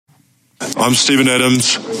I'm Stephen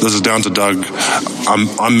Adams. This is Down to Doug.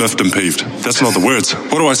 I'm miffed and peeved. That's not the words.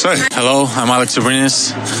 What do I say? Hello, I'm Alex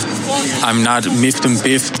Sabrinas. I'm not miffed and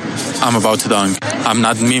peeved. I'm about to dunk. I'm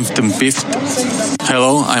not miffed and peeved.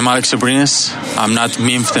 Hello, I'm Alex Sabrinas. I'm not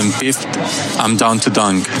miffed and peeved. I'm down to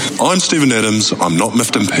dunk. I'm Stephen Adams. I'm not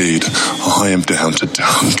miffed and peeved. I am down to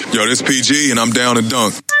dunk. Yo, this PG and I'm down to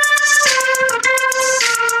dunk.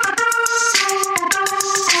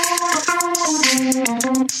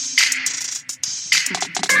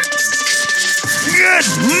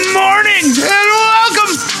 Good morning and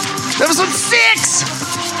welcome to episode 6.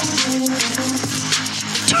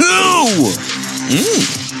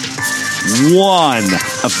 1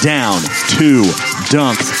 of Down to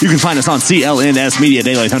Dunk. You can find us on CLNS Media,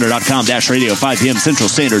 DailyThunder.com, radio 5 p.m. Central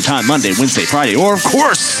Standard Time, Monday, Wednesday, Friday, or of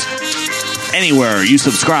course, anywhere you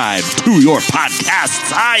subscribe to your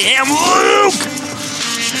podcasts. I am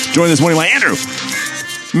Luke. Joined this morning by Andrew.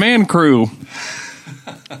 Man Crew.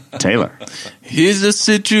 Taylor. Here's the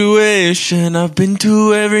situation. I've been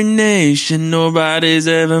to every nation. Nobody's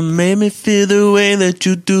ever made me feel the way that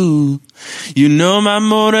you do. You know my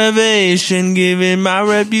motivation, given my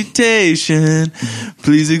reputation.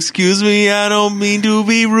 Please excuse me, I don't mean to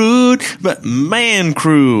be rude, but Man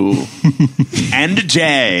Crew. And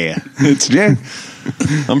Jay. It's Jay.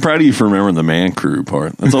 I'm proud of you for remembering the Man Crew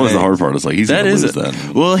part. That's always the hard part. It's like he's going to lose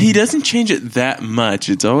that. Well, he doesn't change it that much.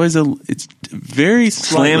 It's always it's very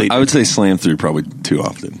slightly. I would say slam through probably too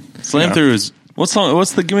often. Slam through is what song?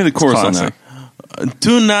 Give me the chorus on that.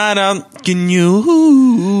 Tonight I'm can you.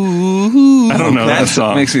 I don't know that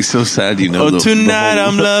song. Makes me so sad. You know. Tonight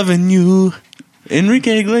I'm loving you.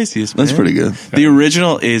 Enrique Iglesias. Man. That's pretty good. The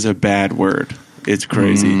original is a bad word. It's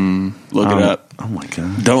crazy. Look it up. Oh my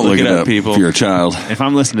God. Don't look it up, people. If you're a child. If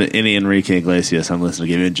I'm listening to any Enrique Iglesias, I'm listening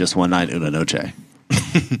to Give It Just One Night, Una Noche.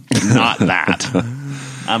 Not that.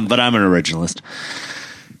 But I'm an originalist.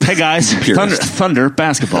 Hey guys, Thunder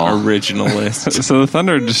basketball. Originalist. So the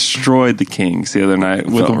Thunder destroyed the Kings the other night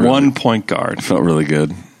with one point guard. Felt really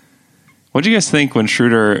good. What do you guys think when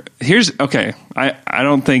Schroeder... I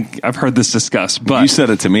don't think I've heard this discussed, but... You said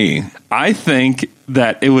it to me. I think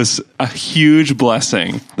that it was a huge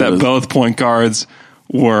blessing that both point guards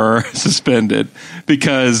were suspended,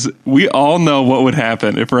 because we all know what would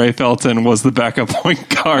happen if Ray Felton was the backup point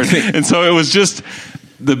guard. And so it was just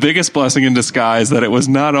the biggest blessing in disguise that it was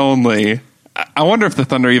not only... I wonder if the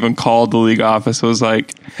Thunder even called the league office. It was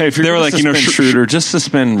like, hey, if you're they were like, Schroeder, just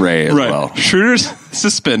suspend Ray as well. Schroeder's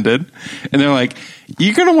suspended, and they're like,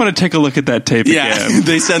 you're going to want to take a look at that tape again.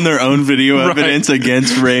 They send their own video evidence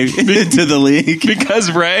against Ray to the league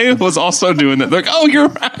because Ray was also doing that. They're like, oh, you're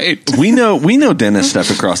right. We know Dennis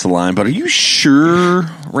stepped across the line, but are you sure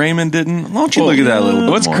Raymond didn't? Why don't you look at that a little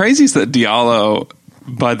bit What's more? crazy is that Diallo,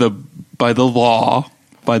 by the law,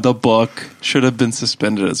 by the book, should have been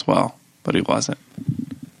suspended as well. But he wasn't.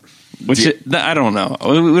 I don't know.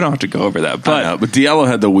 We don't have to go over that. But Diallo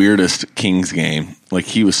had the weirdest Kings game. Like,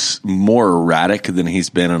 he was more erratic than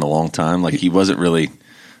he's been in a long time. Like, he wasn't really...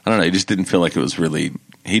 I don't know. He just didn't feel like it was really...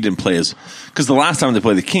 He didn't play as... Because the last time they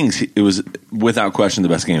played the Kings, it was, without question, the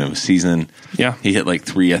best game of the season. Yeah. He hit like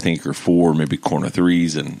 3, I think, or 4, maybe corner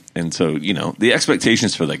threes. And so, the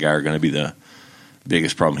expectations for that guy are going to be the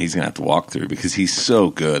biggest problem he's going to have to walk through, because he's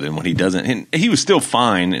so good, and when he doesn't, and he was still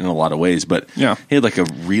fine in a lot of ways, but he had like a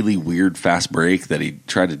really weird fast break that he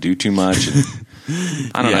tried to do too much. And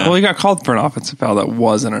I don't know. Well, he got called for an offensive foul that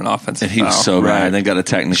wasn't an offensive foul. And he was so mad. And they got a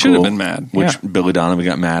technical. Should have been mad. Which Billy Donovan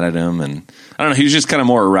got mad at him, and I don't know. He was just kind of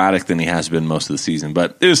more erratic than he has been most of the season.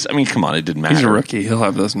 But it was. I mean, come on, it didn't matter. He's a rookie. He'll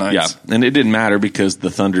have those nights. Yeah, and it didn't matter because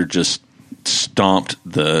the Thunder just stomped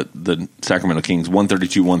the Sacramento Kings.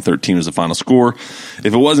 132-113 was the final score. If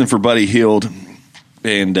it wasn't for Buddy Hield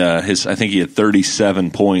and I think he had 37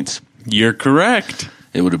 points. You're correct.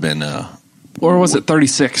 It would have been... or was it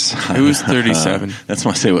 36? It was 37. That's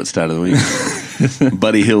my say what stat of the week.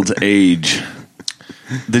 Buddy Hield's age.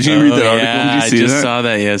 Did you read that article? Yeah, Did you see I just that? saw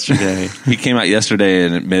that yesterday. He came out yesterday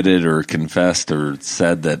and admitted or confessed or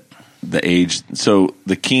said that the age, so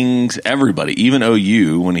the Kings, everybody, even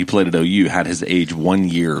OU, when he played at OU, had his age 1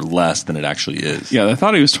 year less than it actually is. Yeah, they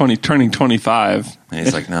thought he was turning 25. And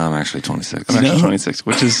he's like, no, I'm actually 26. I'm actually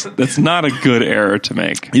 26, that's not a good error to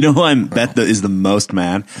make. You know who I bet is the most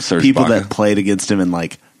mad? Serge People Ibaka. that played against him in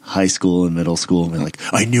like high school and middle school, and they're like,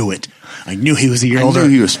 I knew it. I knew he was a year I older. knew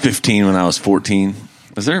he was 15 when I was 14.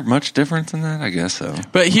 Is there much difference in that? I guess so.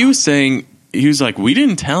 But he was saying, he was like, we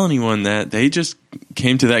didn't tell anyone that. They just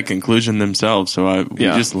came to that conclusion themselves, so we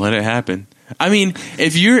just let it happen. I mean,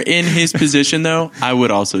 if you're in his position, though, I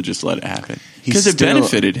would also just let it happen. Because it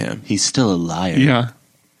benefited him. He's still a liar. Yeah.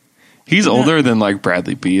 He's older than like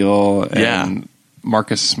Bradley Beal and Yeah.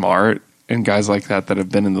 Marcus Smart and guys like that have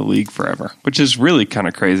been in the league forever, which is really kind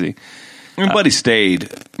of crazy. I mean, Buddy stayed.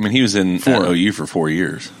 I mean, he was at OU for 4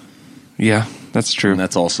 years. Yeah, that's true. And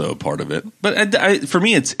that's also a part of it. But for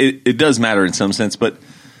me, it does matter in some sense. But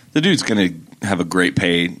the dude's going to have a great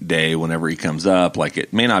pay day whenever he comes up. Like,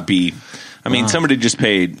 it may not be. I mean, somebody just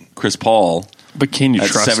paid Chris Paul But can you at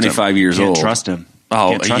trust 75 him? years Can't old. trust him.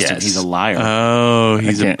 Oh, Can't trust him. yes. He's a liar. Oh,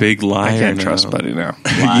 he's a big liar. I can't now. trust Buddy now.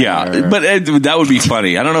 Yeah, but that would be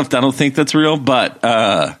funny. I don't think that's real, but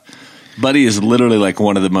Buddy is literally like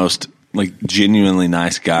one of the most like genuinely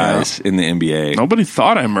nice guys in the NBA. Nobody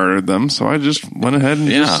thought I murdered them, so I just went ahead and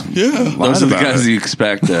lied Those are the about guys it. you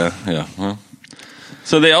expect. Yeah. Well.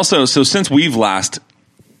 So since we've last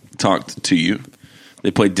talked to you,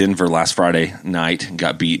 they played Denver last Friday night and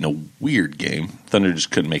got beat in a weird game. Thunder just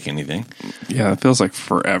couldn't make anything. Yeah, it feels like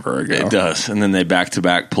forever ago. It does. And then they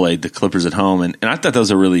back-to-back played the Clippers at home, and I thought that was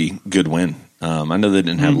a really good win. I know they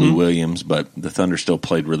didn't have Lou Williams, but the Thunder still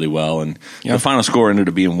played really well. And the final score ended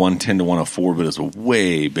up being 110 to 104, but it was a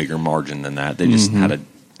way bigger margin than that. They just had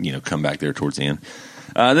to come back there towards the end.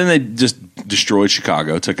 Then they just destroyed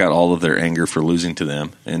Chicago, took out all of their anger for losing to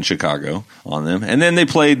them in Chicago on them. And then they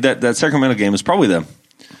played that Sacramento game is probably the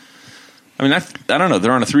 – I mean, I don't know.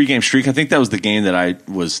 They're on a 3-game streak. I think that was the game that I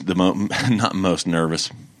was the not most nervous,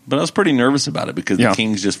 but I was pretty nervous about it because the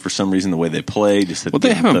Kings just for some reason the way they play just – Well,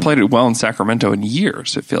 they haven't played it well in Sacramento in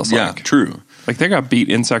years, it feels like. Yeah, true. Like they got beat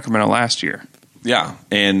in Sacramento last year. Yeah,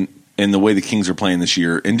 and the way the Kings are playing this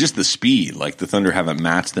year and just the speed, like the Thunder haven't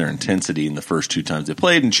matched their intensity in the first 2 times they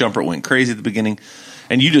played, and Shumpert went crazy at the beginning.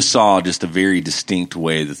 And you just saw just a very distinct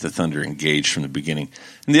way that the Thunder engaged from the beginning.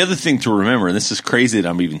 And the other thing to remember, and this is crazy that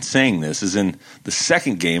I'm even saying this, is in the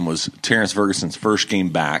second game was Terrence Ferguson's first game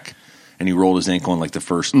back, and he rolled his ankle in like the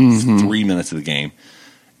first 3 minutes of the game.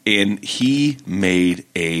 And he made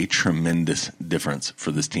a tremendous difference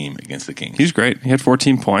for this team against the Kings. He's great. He had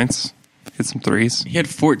 14 points, hit some threes. He had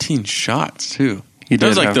 14 shots too. He That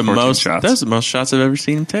was did like have the 14 most. shots. That was the most shots I've ever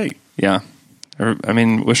seen him take. Yeah. I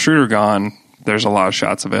mean, with Schroeder gone, there's a lot of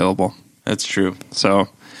shots available. That's true. So,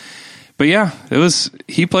 but yeah,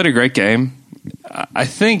 he played a great game. I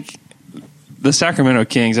think the Sacramento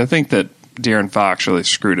Kings, I think that De'Aaron Fox really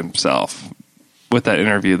screwed himself with that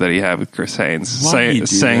interview that he had with Chris Haynes,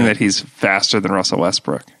 saying that he's faster than Russell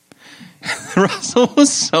Westbrook. Russell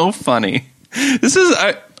was so funny.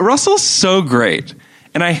 Russell's so great,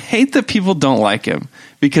 and I hate that people don't like him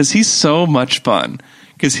because he's so much fun.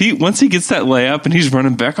 Because once he gets that layup and he's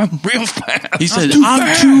running back, I'm real fast. He said,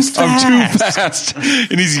 I'm too fast.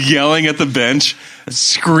 And he's yelling at the bench,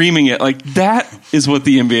 screaming it. Like, that is what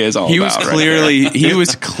the NBA is all He about. was right clearly there. he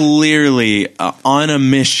was clearly on a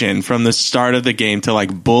mission from the start of the game to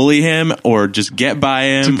like bully him or just get by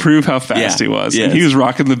him to prove how fast Yeah. he was. Yes. And he was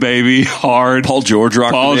rocking the baby hard. Paul George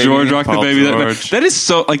rocked the baby. George. That is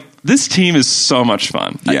so, like, this team is so much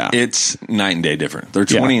fun. Yeah. It's night and day different. They're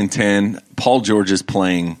 20 and 10. Paul George is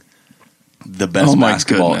playing the best my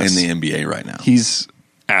basketball goodness. in the NBA right now. He's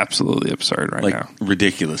absolutely absurd right Like now.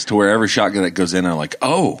 ridiculous to where every shot that goes in, I'm like,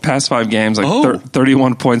 oh, Past 5 games, like Oh.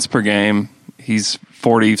 31 points per game. He's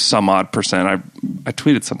 40 some odd percent. I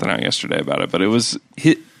tweeted something out yesterday about it, but it was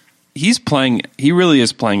he's playing. He really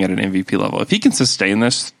is playing at an MVP level. If he can sustain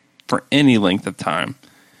this for any length of time,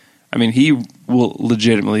 I mean, he will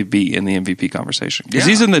legitimately be in the MVP conversation because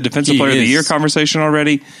he's in the Defensive He Player of the is. Year conversation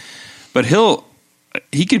already. But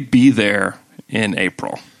he could be there in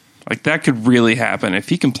April. Like, that could really happen if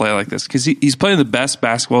he can play like this because he's playing the best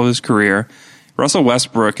basketball of his career. Russell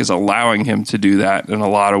Westbrook is allowing him to do that in a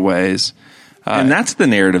lot of ways. and that's the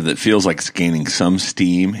narrative that feels like it's gaining some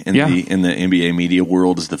steam in Yeah. the NBA media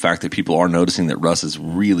world is the fact that people are noticing that Russ is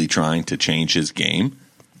really trying to change his game.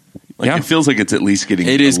 Like Yeah. it feels like it's at least getting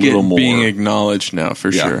It is a little more. being acknowledged now for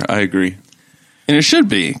Yeah. sure. I agree. And it should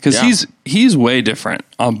be because Yeah. he's way different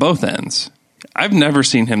on both ends. I've never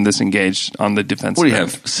seen him this engaged on the defensive What do you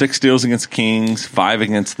end. have? 6 steals against the Kings, 5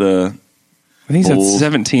 against the. I think he's had Bulls.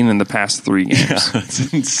 17 in the past 3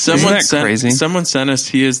 games. Someone that crazy? Someone sent us.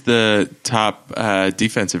 He is the top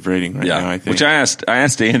defensive rating right now. I think. Which I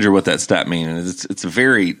asked Andrew what that stat means. It's a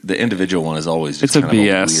very the individual one is always just It's a kind of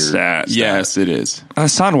BS weird stat. yes, it is.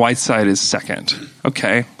 Hassan Whiteside is second.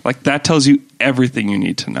 Okay. Like, that tells you everything you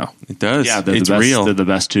need to know. It does. Yeah, they're it's the best, real. They're the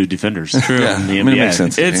best 2 defenders. True. Yeah, in the I mean, it NBA.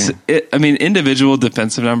 makes sense. I mean, individual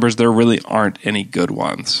defensive numbers, there really aren't any good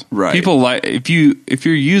ones. Right. People like, if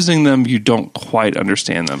you're using them, you don't quite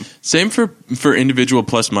understand them. Same for individual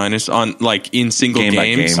plus minus on like in single Game by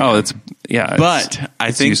games. game. Oh, yeah. But I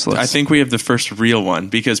useless. think we have the first real one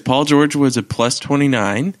because Paul George was a plus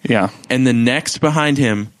 29. Yeah. And the next behind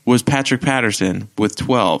him was Patrick Patterson with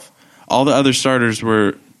 12. All the other starters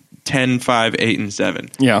were 10, 5, 8, and 7.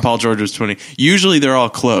 Yeah. Paul George was 20. Usually they're all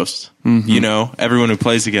close. You know, everyone who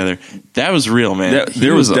plays together. That was real, man. He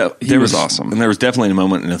was awesome. And there was definitely a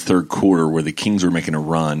moment in the third quarter where the Kings were making a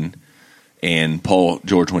run and Paul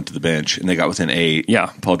George went to the bench and they got within 8.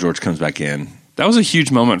 Yeah. Paul George comes back in. That was a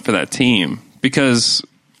huge moment for that team because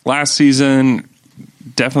last season,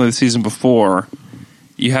 definitely the season before,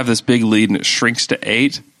 you have this big lead and it shrinks to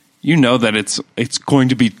 8. You know that it's going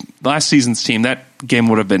to be last season's team. That game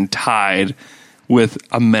would have been tied with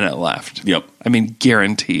a minute left. Yep. I mean,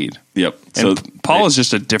 guaranteed. Yep. And so Paul is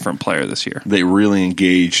just a different player this year. They really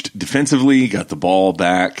engaged defensively, got the ball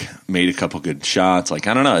back, made a couple good shots. Like,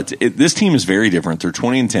 I don't know. This team is very different. They're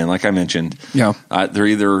 20-10, like I mentioned. Yeah.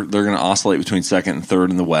 They're going to oscillate between second and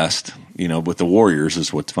third in the West. You know, with the Warriors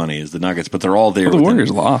is what's funny is the Nuggets, but they're all there. Well, the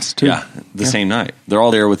Warriors lost too. Yeah, same night. They're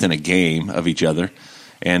all there within a game of each other.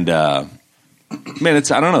 And man, I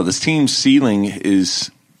don't know. This team's ceiling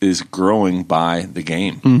is growing by the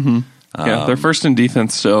game. Mm-hmm. Yeah, they're first in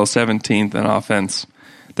defense still, 17th in offense.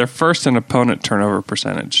 They're first in opponent turnover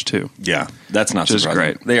percentage too. Yeah, that's not just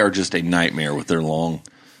surprising. Great. They are just a nightmare with their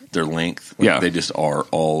length. Yeah, they just are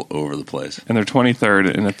all over the place. And they're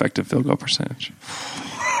 23rd in effective field goal percentage,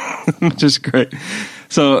 which is great.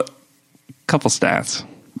 So, a couple stats.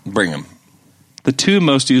 Bring them. The two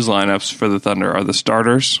most used lineups for the Thunder are the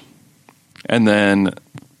starters, and then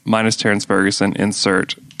minus Terrence Ferguson,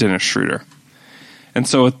 insert Dennis Schroeder. And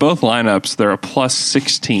so with both lineups, they're a plus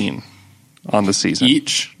 16 on the season.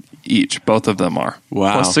 Each. Both of them are.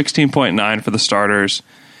 Wow. Plus 16.9 for the starters,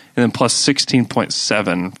 and then plus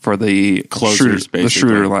 16.7 for the closers, the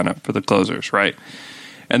Schroeder lineup for the closers, right?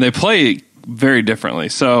 And they play very differently.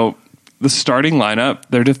 So the starting lineup,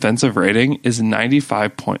 their defensive rating is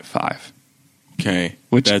 95.5. Okay,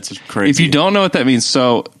 which that's crazy. If you don't know what that means,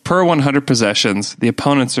 so per 100 possessions, the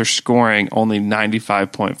opponents are scoring only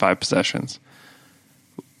 95.5 possessions,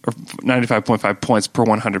 or 95.5 points per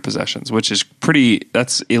 100 possessions, which is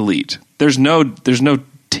that's elite. There's no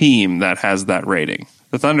team that has that rating.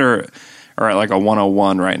 The Thunder are at like a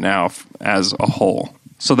 101 right now as a whole.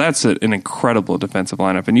 So that's an incredible defensive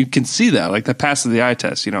lineup, and you can see that, like that passes the eye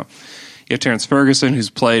test, you know. You have Terrence Ferguson, who's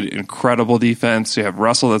played incredible defense. You have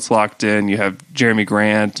Russell that's locked in. You have Jeremy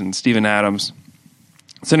Grant and Steven Adams.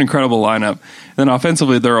 It's an incredible lineup. And then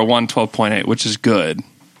offensively, they're a 112.8, which is good.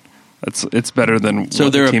 It's better than what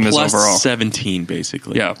the team is overall. So they're a plus 17,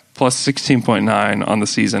 basically. Yeah, plus 16.9 on the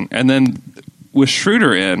season. And then with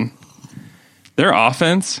Schroeder in, their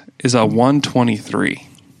offense is a 123.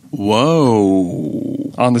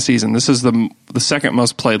 Whoa. On the season. This is the second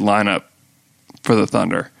most played lineup for the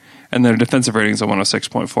Thunder. And their defensive rating is a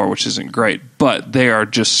 106.4, which isn't great, but they are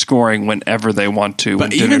just scoring whenever they want to.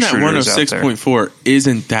 But even that 106.4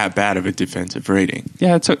 isn't that bad of a defensive rating.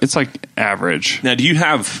 Yeah, it's like average. Now, do you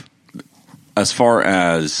have, as far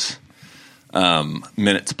as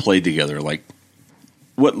minutes played together, like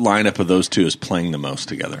what lineup of those two is playing the most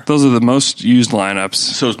together? Those are the most used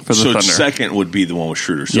lineups for the Thunder. Second would be the one with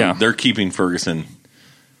Schroeder. So they're keeping Ferguson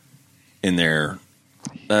in there.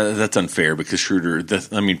 That's unfair because Schroeder,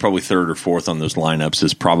 probably third or fourth on those lineups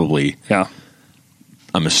is probably,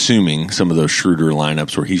 I'm assuming, some of those Schroeder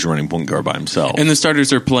lineups where he's running point guard by himself. And the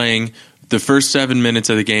starters are playing the first 7 minutes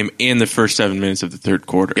of the game and the first 7 minutes of the third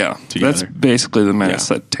quarter. Yeah, together. That's basically the minutes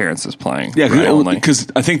that Terrence is playing. Yeah, because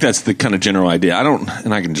I think that's the kind of general idea.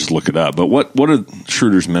 And I can just look it up, but what are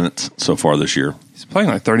Schroeder's minutes so far this year? He's playing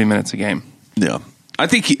like 30 minutes a game. Yeah. I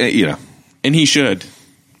think, and he should.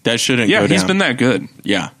 That shouldn't go down. Yeah, he's been that good.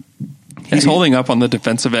 Yeah. He's holding up on the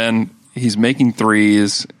defensive end. He's making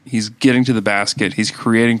threes. He's getting to the basket. He's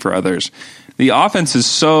creating for others. The offense is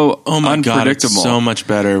so unpredictable. God, it's so much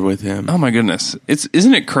better with him. Oh my goodness.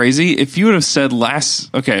 Isn't it crazy? If you would have said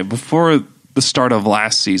before the start of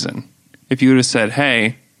last season, if you would have said,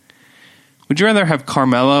 hey, would you rather have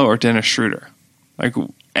Carmelo or Dennis Schroeder? Like,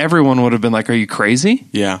 everyone would have been like, are you crazy?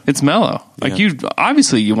 Yeah. It's Melo. Like, you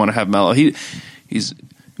want to have Melo.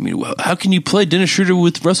 How can you play Dennis Schroeder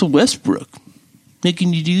with Russell Westbrook? How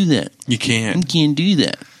can you do that? You can't. You can't do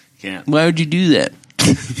that. Can't. Why would you do that?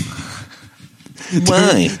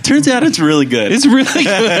 Why? Turns out it's really good. It's really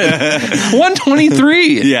good.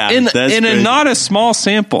 123. Yeah, in a not a small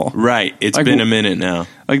sample. Right. It's been a minute now.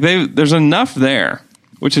 Like there's enough there,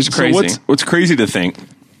 which is crazy. So what's crazy to think,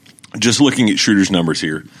 just looking at Schroeder's numbers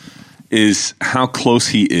here, is how close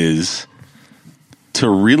he is to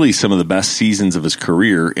really some of the best seasons of his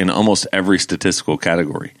career in almost every statistical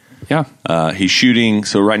category. Yeah. He's shooting.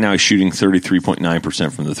 So right now he's shooting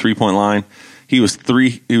 33.9% from the 3-point line. He was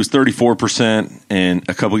 34%, and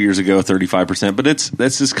a couple years ago 35%. But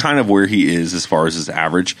that's just kind of where he is as far as his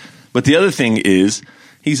average. But the other thing is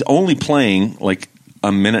he's only playing like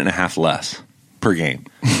a minute and a half less per game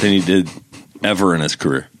than he did ever in his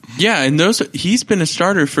career. Yeah, and he's been a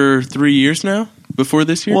starter for 3 years now. Before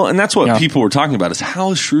this year, Well, and that's what people were talking about is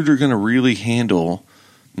how is Schroeder going to really handle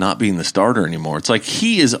not being the starter anymore? It's like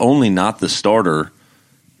he is only not the starter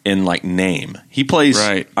in like name. He plays.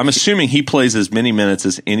 Right. I'm assuming he plays as many minutes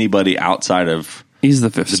as anybody outside of He's the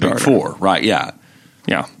fifth the starter. big four. Right? Yeah.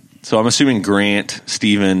 Yeah. So I'm assuming Grant,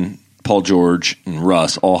 Steven, Paul George, and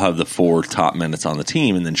Russ all have the 4 top minutes on the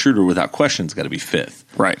team, and then Schroeder, without question, has got to be fifth.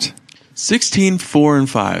 Right. 16, 4, and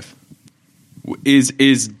 5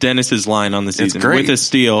 is Dennis's line on the season great. with a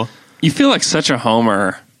steal. You feel like such a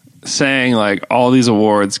homer saying like all these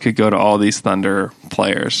awards could go to all these Thunder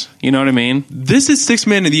players. You know what I mean? This is 6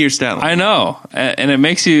 man of the year stat line. I know. And it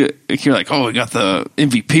makes you're like, oh, we got the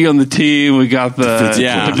MVP on the team. We got the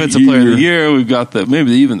defensive player of the year. We've got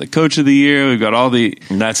even the coach of the year. We've got all the.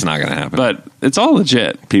 And that's not going to happen. But it's all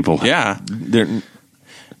legit.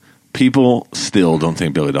 People still don't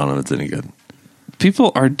think Billy Donovan's any good.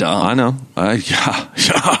 People are dumb. I know. Yeah.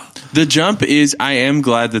 The jump is. I am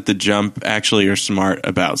glad that the jump actually are smart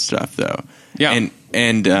about stuff, though. Yeah,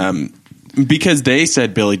 and because they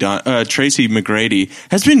said Tracy McGrady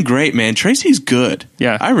has been great, man. Tracy's good.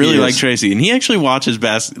 Yeah, I really like Tracy, and he actually watches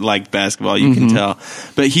basketball. You can tell.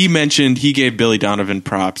 But he mentioned he gave Billy Donovan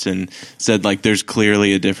props and said like there's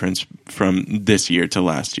clearly a difference from this year to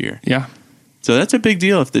last year. Yeah. So that's a big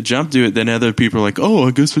deal. If the jump do it, then other people are like, oh,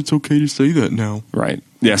 I guess it's okay to say that now. Right.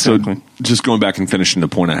 Yeah, exactly. So just going back and finishing the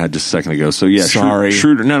point I had just a second ago. So yeah, Sorry.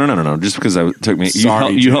 Schroeder. No. Just because it took me,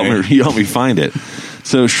 Sorry, you helped me find it.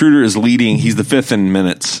 So Schroeder is leading. He's the fifth in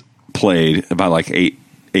minutes played, about like eight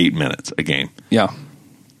minutes a game. Yeah.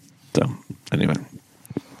 So anyway,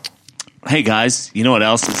 Hey guys, you know what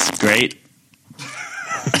else is great?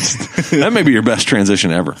 that may be your best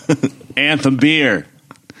transition ever. Anthem beer.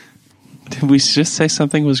 Did we just say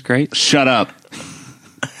something was great? Shut up.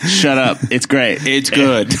 Shut up. It's great. It's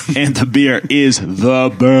good. Anthem beer is the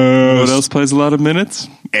What best. else plays a lot of minutes?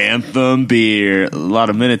 Anthem beer. A lot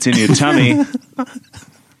of minutes in your tummy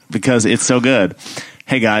because it's so good.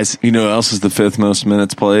 Hey guys. You know who else is the fifth most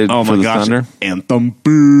minutes played Oh for my the gosh. Thunder? Anthem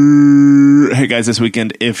beer. Hey guys, this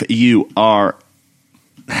weekend, if you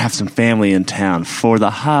have some family in town for the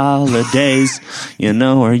holidays, you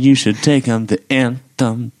know where you should take them, the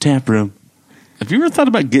Anthem Tap Room. Have you ever thought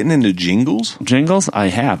about getting into jingles? Jingles? I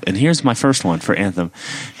have. And here's my first one for Anthem.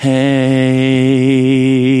 Hey,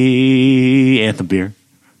 Anthem beer.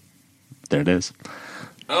 There it is.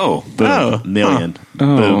 Oh. Boom. Million.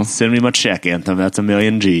 Oh. Boom. Send me my check, Anthem. That's a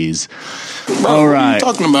million G's. All What are right. you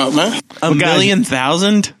talking about, man? A million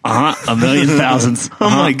thousand? A million thousands. Oh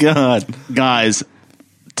my God. Guys,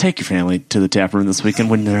 take your family to the tap room this weekend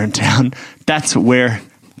when they're in town. That's where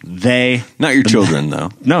Not your children, though.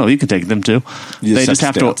 No, you can take them too. They just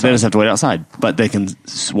have to to. They just have to wait outside, but they can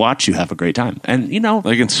watch you have a great time. And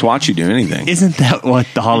They can swat you do anything. isn't that what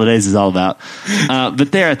the holidays is all about?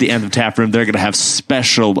 But there at the end of Tap Room, they're going to have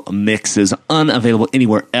special mixes unavailable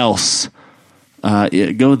anywhere else.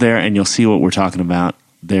 Go there and you'll see what we're talking about.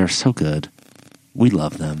 They're so good. We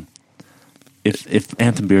love them. If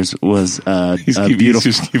Anthem Beers was a beautiful, He's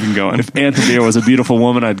just keeping going. if Anthem Beer was a beautiful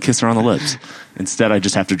woman, I'd kiss her on the lips. Instead, I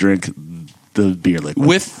just have to drink the beer liquid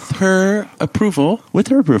With her approval. with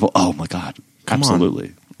her approval. Oh my god,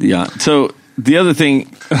 absolutely. Yeah. So the other thing,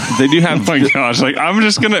 they do have. Oh my gosh! Like I'm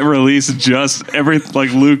just gonna release just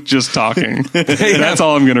Luke just talking. That's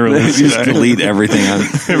all I'm gonna release. Just today. delete everything.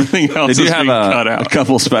 Everything else. They do is have being cut a out.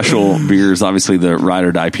 couple special beers. Obviously, the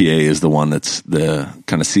Ryder IPA is the one that's the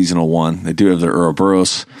kind of seasonal one. They do have their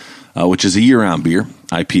Ouroboros, which is a year-round beer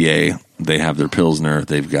IPA. They have their Pilsner.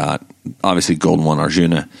 They've got obviously Golden One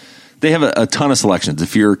Arjuna. They have a ton of selections.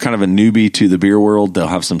 If you're kind of a newbie to the beer world, they'll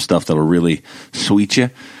have some stuff that'll really sweet you.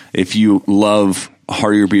 If you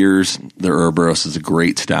heartier beers, their Ouroboros is a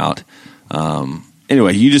great stout.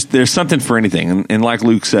 Anyway, there's something for anything. And like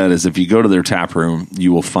Luke said, is if you go to their tap room,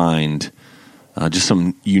 you will find just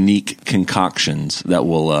some unique concoctions that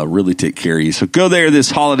will really take care of you. So go there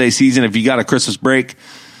this holiday season. If you got a Christmas break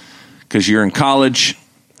because you're in college,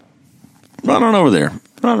 run on over there.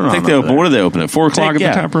 I think they open. What do they open at 4 o'clock at the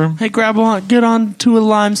tap room? Hey, get on to a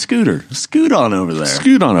Lime scooter. Scoot on over there.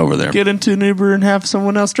 Scoot on over there. Get into an Uber and have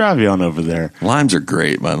someone else drive you on over there. Limes are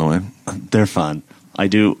great, by the way. They're fun. I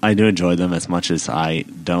do enjoy them as much as I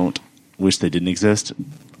don't wish they didn't exist.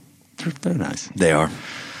 They're nice. They are.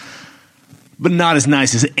 but not as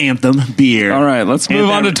nice as Anthem beer. All right, let's move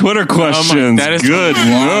on to Twitter questions. that is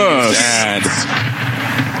Goodness.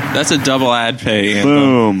 That's a double ad pay.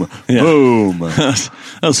 Boom. Yeah. Boom. That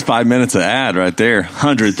was 5 minutes of ad right there.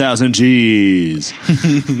 100,000 G's.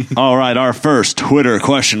 All right, our first Twitter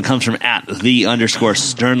question comes from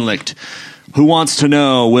 @the_Sternlicht, who wants to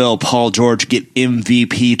know, will Paul George get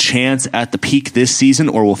MVP chance at the peak this season,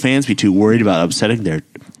 or will fans be too worried about upsetting their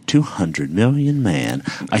 200 million man?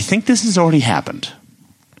 I think this has already happened.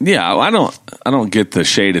 Yeah, I don't get the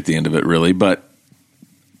shade at the end of it really, but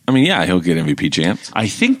I mean, yeah, he'll get MVP chance. I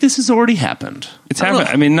think this has already happened. It's happened.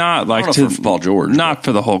 I mean, not like I don't know for Paul George, not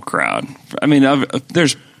for the whole crowd. I mean,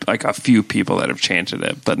 there's like a few people that have chanted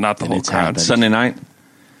it, but not the whole it's crowd. happened. Sunday night,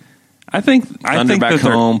 I think Thunder back that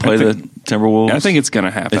they're- home, play the Timberwolves. I think it's going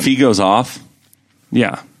to happen. If he goes off,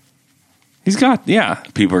 yeah, he's got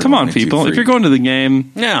People are Come going on, into people! free. If you're going to the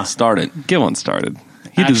game, yeah, start it. get one started.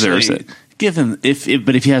 He deserves it. Give him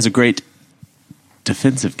but if he has a great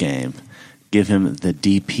defensive game, give him the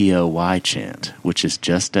DPOY chant, which is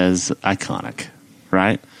just as iconic,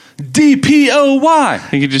 right? DPOY. I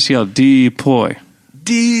think you just yell "DPOY,"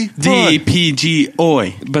 DPG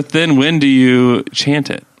oi. but then when do you chant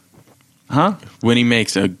it? Huh? When he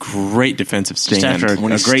makes a great defensive stand. after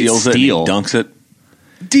When a he great steals it, and he steal. dunks it.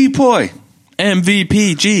 DPOY.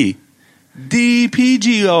 MVPG.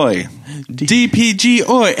 DPGOY. DPG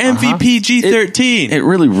oi. MVPG 13. It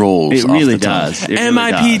really rolls. It off really the tongue. does. It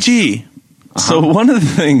really does. MIPG. So one of the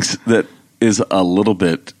things that is a little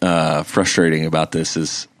bit frustrating about this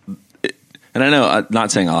is, and I know I'm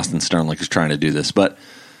not saying Austin Sternlicht is trying to do this, but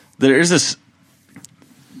there is this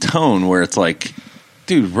tone where it's like,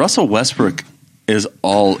 dude, Russell Westbrook is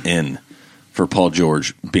all in for Paul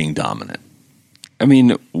George being dominant. I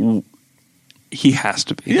mean, he has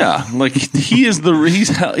to be. Yeah, like he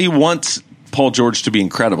wants Paul George to be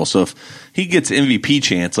incredible. So if he gets MVP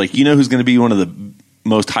chance, like, you know who's going to be one of the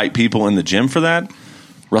most hyped people in the gym for that?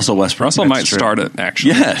 Russell Westbrook. Russell might start it,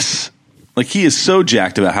 actually. Yes. Like, he is so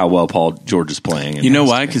jacked about how well Paul George is playing. And You know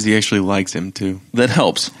why? Because he actually likes him too. that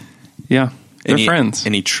helps. Yeah. They're And friends.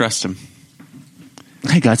 And he trusts him.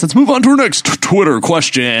 Hey guys, let's move on to our next Twitter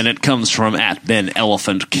question. It comes from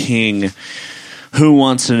 @BenElephantKing, who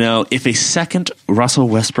wants to know, if a second Russell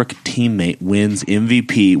Westbrook teammate wins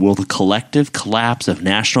MVP, will the collective collapse of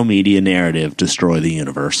national media narrative destroy the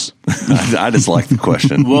universe? I just like the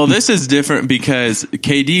question. Well, this is different because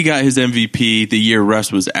KD got his MVP the year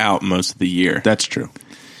Russ was out most of the year. That's true.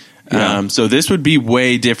 So this would be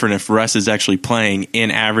way different if Russ is actually playing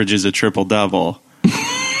and averages a triple-double.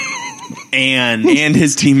 and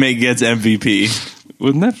his teammate gets MVP.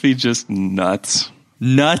 Wouldn't that be just nuts?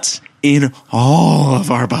 Nuts in all of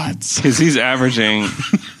our butts. Because he's averaging.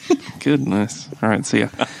 Goodness. All right, see ya.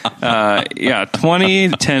 20,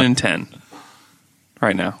 10, and 10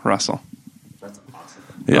 right now, Russell. That's awesome.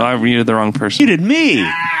 Yeah. Well, I muted the wrong person. You did me.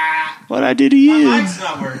 What I do to you?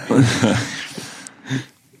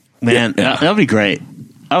 Man, that would be great.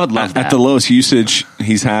 I would love that. At the lowest usage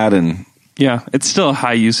he's had, and Yeah, it's still a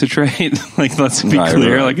high usage rate. Like, let's be Right,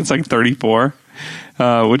 clear. right. Like, it's like 34,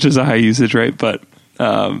 which is a high usage rate. But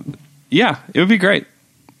yeah, it would be great.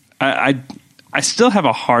 I still have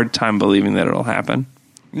a hard time believing that it'll happen.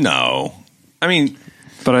 no. I mean,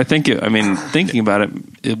 But I think thinking about it,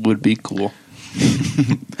 it would be cool.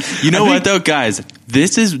 You know what, though, guys?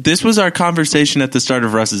 This was our conversation at the start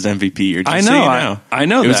of Russ's MVP year. Just I so know, you know. I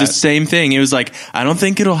know It was that. the same thing. It was like, I don't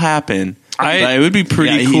think it'll happen. But it would be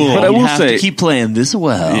pretty cool. But I You will have say- to keep playing this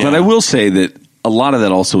well. But I will say that a lot of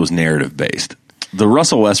that also was narrative based. The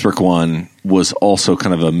Russell Westbrook one was also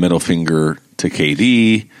kind of a middle finger to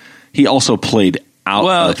KD. He also played out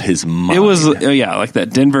of his mind. It was like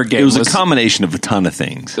that Denver game. It was a combination of a ton of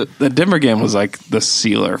things. The Denver game was like the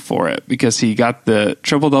sealer for it because he got the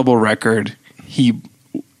triple-double record.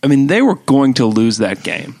 They were going to lose that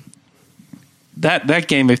game. That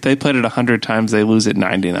game, if they played it 100 times, they lose it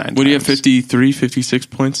 99 What do you have, times. 53, 56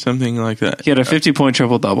 points, something like that? He had a 50-point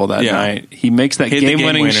triple-double that Yeah. night. He makes that Hit the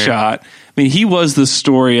game-winning game winner. shot. I mean, he was the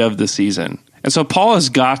story of the season. And so Paul has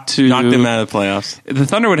got to... Knock them out of the playoffs. The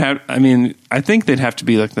Thunder would have... I think they'd have to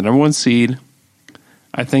be like the number one seed.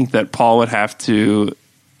 I think that Paul would have to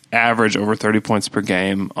average over 30 points per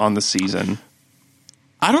game on the season.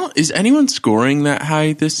 Is anyone scoring that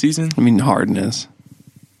high this season? Harden is.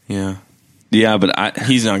 Yeah. Yeah, but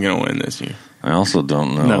He's not going to win this year. I also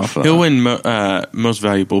don't know No. if He'll win most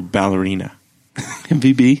valuable ballerina.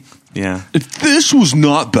 MVP. Yeah. If this was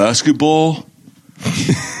not basketball,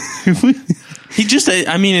 He just,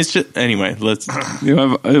 it's just, anyway, let's, We've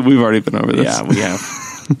already been over this. yeah, we have.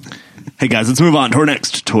 Hey guys, let's move on to our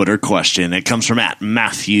next Twitter question. It comes from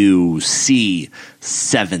Matthew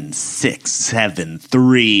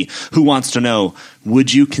C7673, who wants to know,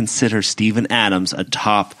 would you consider Steven Adams a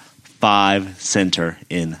top 5 center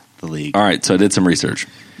in the league? All right, so I did some research.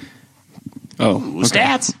 Oh,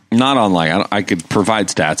 Stats? Not online. I could provide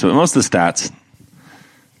stats, but most of the stats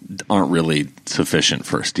aren't really sufficient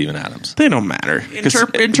for Steven Adams. They don't matter. 'Cause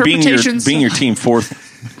Interpretations. being your team fourth,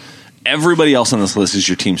 everybody else on this list is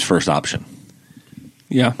your team's first option.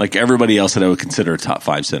 yeah. Like everybody else that I would consider a top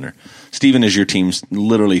 5 center. Steven is your team's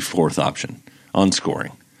literally fourth option on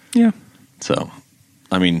scoring. Yeah. So,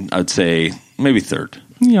 I mean, I'd say maybe third.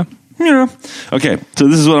 Yeah. Yeah. Okay, so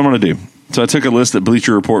this is what I'm going to do. So I took a list that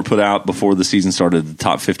Bleacher Report put out before the season started, the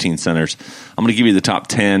top 15 centers. I'm going to give you the top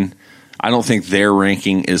 10. I don't think their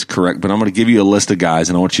ranking is correct, but I'm going to give you a list of guys,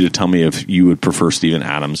 and I want you to tell me if you would prefer Steven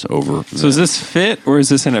Adams over. So is this fit or is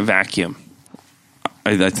this in a vacuum?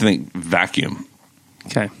 I think vacuum.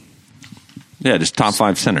 Okay. Yeah, just top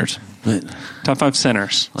 5 centers. Top 5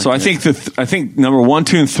 centers. So I think I think number 1,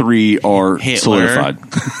 2, and 3 are Hitler. solidified.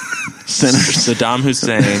 Centers. Saddam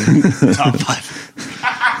Hussein. Top 5.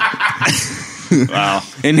 Wow.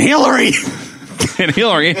 And Hillary. And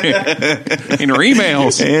Hillary in her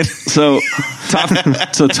emails.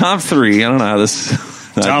 Top 3. I don't know how this.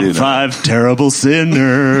 Top 5 terrible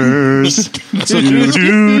sinners.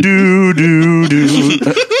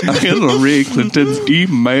 Hillary Clinton's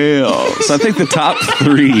emails. So I think the top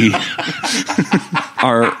 3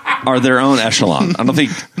 are their own echelon. I don't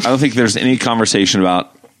think there's any conversation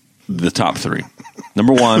about the top 3.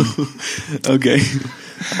 Number 1. Okay.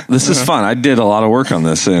 This is fun. I did a lot of work on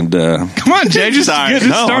this, and Come on, Jay. Just get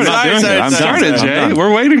No, I'm started. not doing it. I'm Started, done. I'm Jay. done.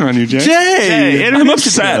 We're waiting on you, Jay. Jay, I'm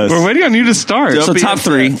upset. We're waiting on you to start. So top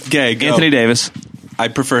 3. Okay, go. Anthony Davis. I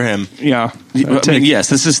prefer him. Yeah. I mean, yes,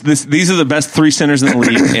 these are the best 3 centers in the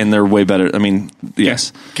league, and they're way better. I mean,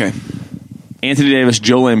 yes. Okay. Anthony Davis,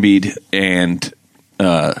 Joel Embiid, and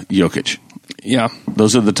Jokic. Yeah.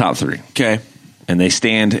 Those are the top 3. Okay. And they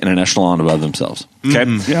stand in an echelon above themselves. Okay?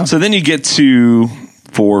 Yeah. So then you get to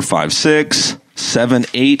 4, 5, 6, 7,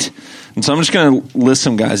 8. And so I'm just going to list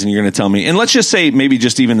some guys, and you're going to tell me. And let's just say maybe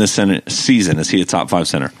just even this season, is he a top 5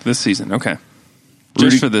 center? This season. Okay.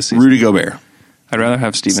 Just for this season. Rudy Gobert. I'd rather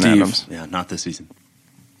have Steven Adams. Yeah, not this season.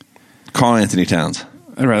 Karl Anthony Towns.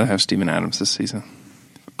 I'd rather have Steven Adams this season.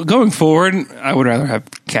 Going forward, I would rather have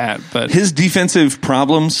Cat, but His defensive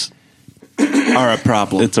problems Are a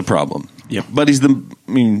problem. it's a problem. Yep. But he's he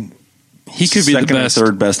could be the second or best.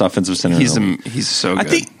 third best offensive center. he's in the league. he's so good.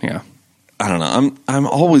 think- yeah. I don't know. I'm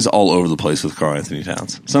always all over the place with Karl Anthony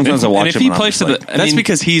Towns. Sometimes I watch and if him. he and I'm played just for like, the, I That's mean,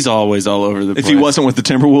 because he's always all over the place. if he wasn't with the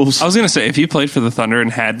Timberwolves, I was going to say if he played for the Thunder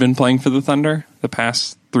and had been playing for the Thunder the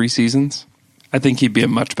past 3 seasons, I think he'd be a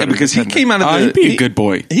much better. because he defender. came out of he'd be a good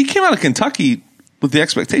boy. He came out of Kentucky with the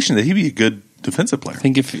expectation that he'd be a good defensive player. I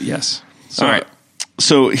think if yes. All right.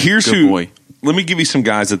 So here's Good who. boy. Let me give you some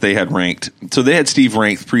guys that they had ranked. So they had Steve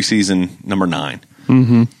ranked preseason number 9.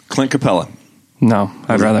 Mm-hmm. Clint Capella. No,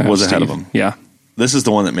 I'd rather have was ahead Steve. of him. Yeah. This is the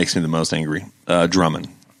one that makes me the most angry. Drummond.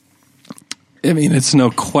 I mean, it's no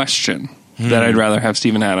question that I'd rather have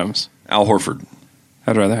Steven Adams. Al Horford.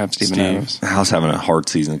 I'd rather have Steven Steve. Adams. Al's having a hard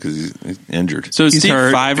season because he's injured. So is He's Steve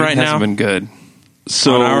hurt. 5 He right hasn't now? been good.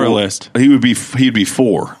 So on our list. he'd be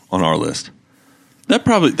 4 on our list.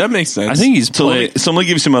 That makes sense. I think he's So, played. I'm going to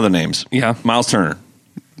give you some other names. Yeah. Miles Turner.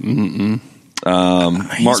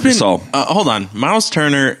 Mark He's been- Gasol. hold on. Miles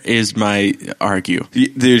Turner is my argue.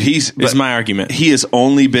 Dude, Is my argument. He has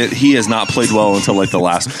not played well until like the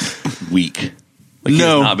last week. Like, he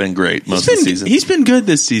has not been great most of the season. He's been good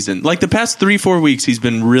this season. Like the past 3-4 weeks, he's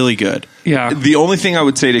been really good. Yeah. The only thing I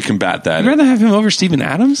would say to combat that I'd rather have him over Steven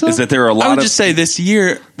Adams, though? is that there are a I lot would of just say this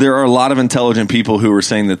year, there are a lot of intelligent people who are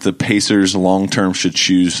saying that the Pacers long term should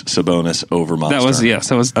choose Sabonis over Miles that was Turner. yes,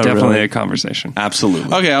 that was definitely really? a conversation.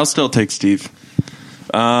 Absolutely. okay, I'll still take Steve.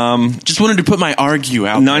 Just wanted to put my argue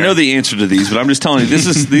out. Now, I there. know the answer to these, but I'm just telling you,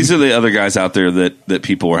 these are the other guys out there that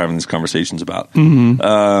people were having these conversations about.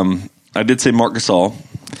 Mm-hmm. I did say Marc Gasol.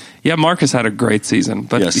 Yeah, Marcus had a great season,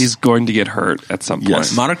 but Yes. he's going to get hurt at some point.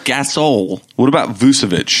 Yes. Marc Gasol. What about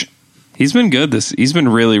Vucevic? He's been good. He's been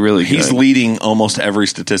really, really good. He's leading almost every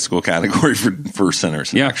statistical category for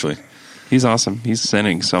centers. Yeah. Actually, He's awesome. He's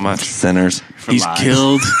sinning so much. centers. He's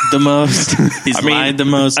killed the most. He's lied the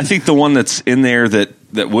most. I think the one that's in there that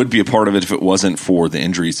would be a part of it if it wasn't for the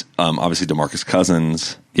injuries. Obviously, DeMarcus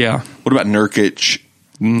Cousins. Yeah. What about Nurkic?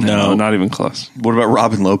 No, not even close. What about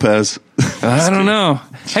Robin Lopez? I don't know.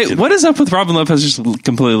 Hey, what is up with Robin Lopez just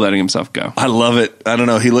completely letting himself go? I love it. I don't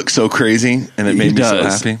know. He looks so crazy, and it made me so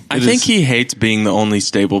happy. I think he hates being the only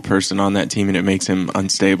stable person on that team, and it makes him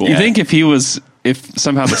unstable. You think if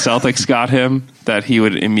somehow the Celtics got him, that he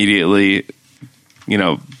would immediately,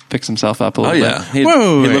 fix himself up a little bit? He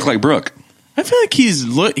looked like Brooke. I feel like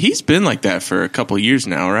he's been like that for a couple years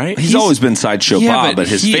now, right? He's always been Sideshow Bob, but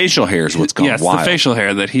his facial hair is what's gone wild. Yes, the facial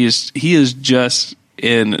hair that he is just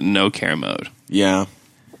in no care mode. Yeah.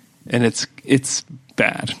 And it's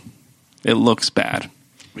bad. It looks bad.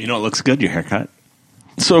 You know what looks good? Your haircut.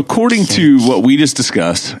 So according to what we just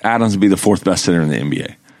discussed, Adams would be the fourth best center in the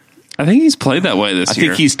NBA. I think he's played that way this year. I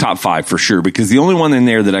think he's top 5 for sure, because the only one in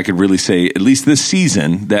there that I could really say, at least this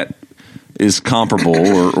season, that is comparable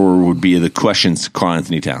or would be the questions, Karl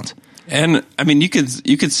Anthony Towns. And I mean, you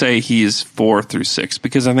could say he's 4 through 6,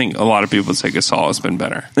 because I think a lot of people would say Gasol has been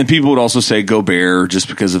better. And people would also say Gobert just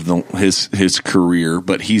because of his career,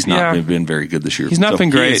 but he's not been very good this year. He's not been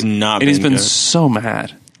great. He's been good. so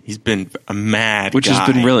mad. He's been a mad which guy.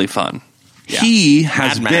 has been really fun. Yeah. He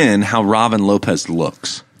has been how Robin Lopez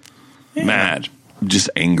looks. Yeah. Mad. Just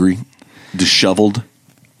angry, disheveled.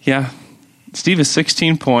 Yeah. Steve has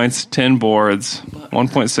 16 points, 10 boards,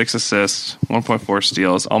 1.6 assists, 1.4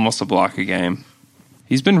 steals, almost a block a game.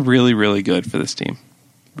 He's been really, really good for this team.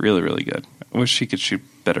 Really, really good. I wish he could shoot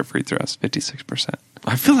better free throws, 56%.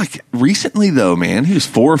 I feel like recently, though, man, he was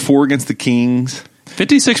 4-4 against the Kings.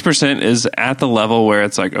 56% is at the level where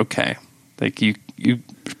it's like, okay, like you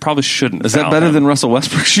probably shouldn't. Is that better than Russell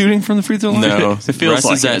Westbrook shooting from the free throw line? No, it feels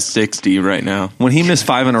Russ is like at 60 right now. When he missed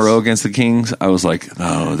 5 in a row against the Kings, I was like,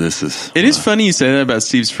 "Oh, this is." It is funny you say that about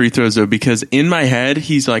Steve's free throws, though, because in my head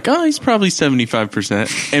he's like, "Oh, he's probably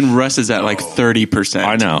 75%," and Russ is at like 30%.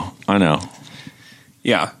 I know.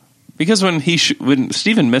 Yeah, because when when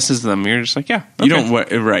Steven misses them, you're just like, yeah, okay. You don't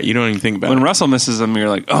right. You don't even think about when it. Russell misses them, you're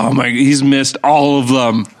like, oh my, he's missed all of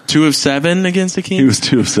them. 2 of 7 against the Kings. He was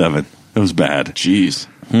 2 of 7. It was bad. Jeez.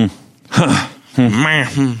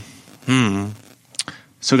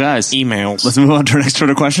 So guys, Emails. let's move on to our next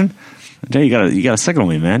Twitter question. Jay, you got a second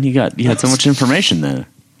one, man. You had so much information there.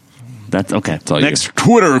 That's okay. Next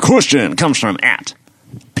Twitter question comes from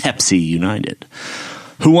 @Pepsi United,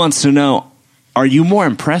 who wants to know: are you more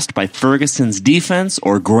impressed by Ferguson's defense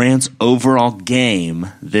or Grant's overall game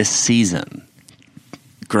this season?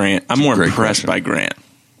 Grant. I'm more impressed by Grant.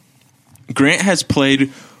 Grant has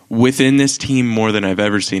played within this team more than I've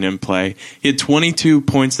ever seen him play. He had 22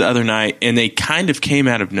 points the other night, and they kind of came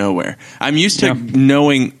out of nowhere. I'm used to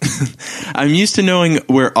knowing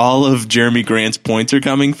where all of Jeremy Grant's points are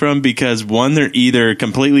coming from, because one, they're either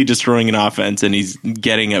completely destroying an offense and he's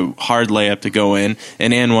getting a hard layup to go in,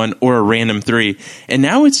 an and one, or a random 3. And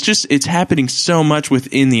now it's happening so much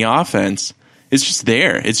within the offense. It's just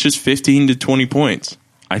there. It's just 15 to 20 points.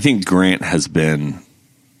 I think Grant has been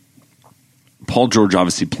Paul George,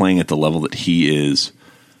 obviously playing at the level that he is,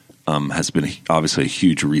 has been obviously a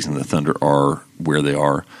huge reason the Thunder are where they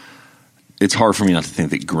are. It's hard for me not to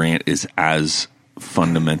think that Grant is as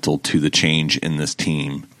fundamental to the change in this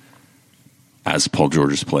team as Paul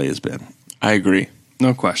George's play has been. I agree.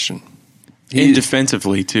 No question. And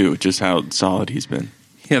defensively, too, just how solid he's been.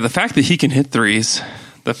 Yeah, the fact that he can hit threes,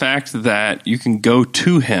 the fact that you can go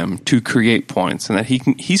to him to create points, and that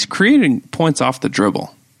he's creating points off the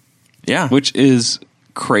dribble. Yeah. Which is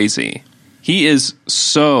crazy. He is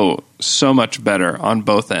so much better on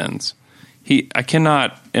both ends. I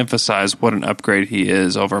cannot emphasize what an upgrade he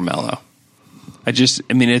is over Melo.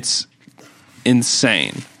 It's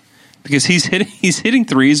insane. Because he's hitting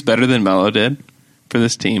threes better than Melo did for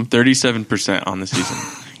this team. 37% on the season.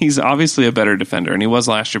 He's obviously a better defender, and he was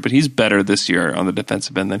last year, but he's better this year on the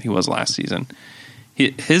defensive end than he was last season.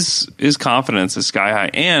 His confidence is sky high,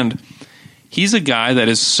 and he's a guy that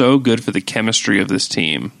is so good for the chemistry of this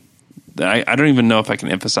team that I don't even know if I can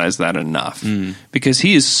emphasize that enough, because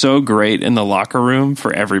he is so great in the locker room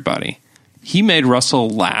for everybody. He made Russell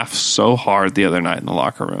laugh so hard the other night in the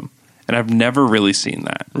locker room, and I've never really seen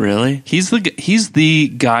that. Really? He's the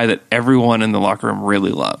guy that everyone in the locker room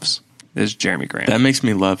really loves, is Jeremy Grant. That makes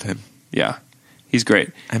me love him. Yeah, he's great.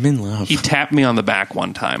 I'm in love. He tapped me on the back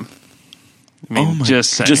one time.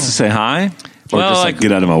 Just to say hi? Or well, just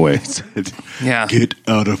get out of my way. Yeah. Get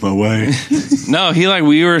out of my way. No,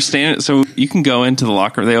 we were standing. So you can go into the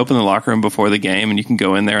locker room. They open the locker room before the game, and you can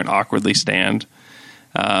go in there and awkwardly stand.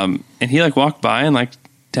 And he walked by and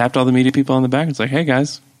tapped all the media people on the back. It's like, hey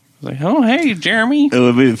guys, Like, oh, hey, Jeremy. It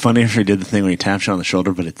would be funny if he did the thing when he taps you on the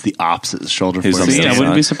shoulder, but it's the opposite shoulder. He's where on he's the I other standing.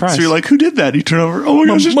 wouldn't side. be surprised. So you're like, who did that? You turn over. Oh my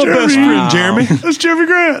gosh, it's my Jeremy. best friend, Wow. Jeremy. That's Jeremy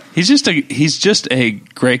Grant. He's just a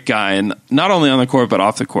great guy, and not only on the court but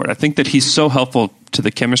off the court. I think that he's so helpful to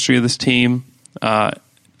the chemistry of this team, on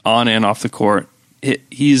and off the court.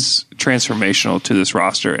 He's transformational to this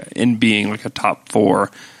roster in being like a top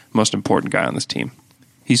 4 most important guy on this team.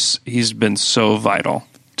 He's been so vital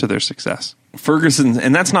to their success. Ferguson,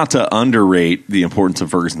 and that's not to underrate the importance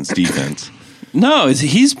of Ferguson's defense. No,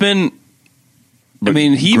 he's been. But I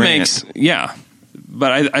mean, he Grant- makes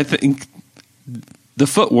but I think the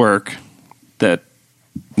footwork that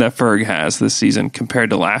Ferg has this season compared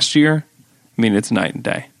to last year, I mean, it's night and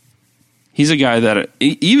day. He's a guy that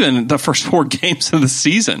even the first 4 games of the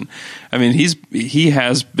season, I mean, he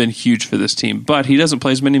has been huge for this team, but he doesn't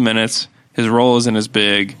play as many minutes. His role isn't as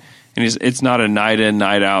big, and it's not a night in,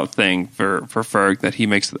 night out thing for Ferg that he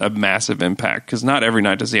makes a massive impact, because not every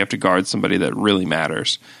night does he have to guard somebody that really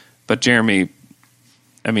matters. But Jeremy,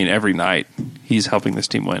 I mean, every night he's helping this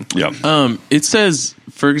team win. Yep. It says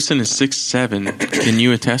Ferguson is 6'7". Can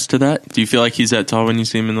you attest to that? Do you feel like he's that tall when you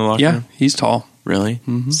see him in the locker Yeah, room? he's tall. Really?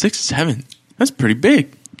 6'7". That's pretty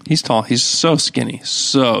big. He's tall. He's so skinny.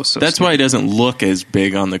 So That's skinny. why he doesn't look as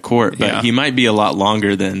big on the court, but Yeah. he might be a lot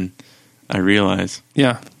longer than I realize.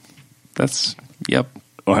 Yeah. Yep.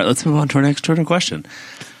 All right, let's move on to our next Twitter question.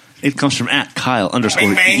 It comes from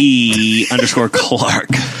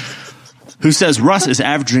 @Kyle_E_Clark, who says Russ is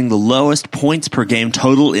averaging the lowest points per game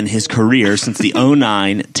total in his career since the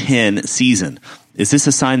 09-10 season. Is this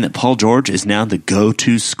a sign that Paul George is now the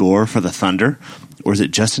go-to scorer for the Thunder? Or is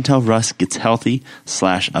it just until Russ gets healthy /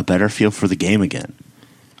 a better feel for the game again?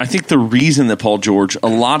 I think a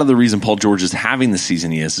lot of the reason Paul George is having the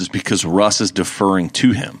season he is because Russ is deferring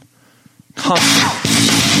to him.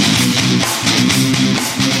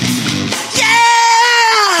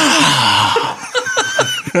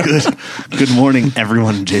 Good morning,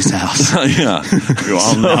 everyone in Jay's house. Yeah. You're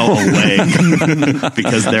all now awake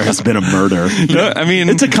because there has been a murder. No, I mean,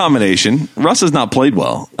 It's a combination. Russ has not played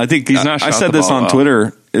well. I think He's not I shot said the this ball on well.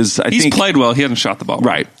 Twitter. he's played well. He hasn't shot the ball well.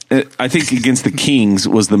 Right. I think against the Kings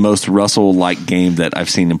was the most Russell-like game that I've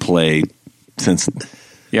seen him play since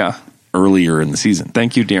Yeah. earlier in the season.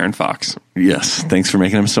 Thank you, De'Aaron Fox. Yes. Thanks for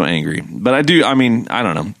making him so angry. But I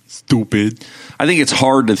don't know. Stupid. I think it's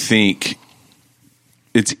hard to think.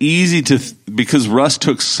 It's easy to because Russ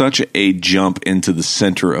took such a jump into the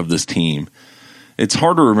center of this team. It's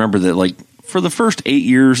hard to remember that, like, for the first 8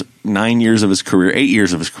 years, 9 years of his career,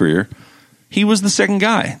 he was the second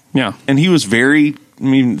guy. Yeah. And he was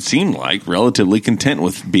it seemed like relatively content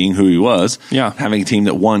with being who he was. Yeah. Having a team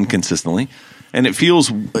that won consistently. And it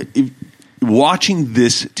feels, watching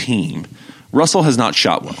this team, Russell has not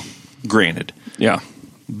shot well, granted. Yeah.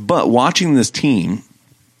 But watching this team,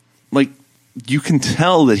 like, you can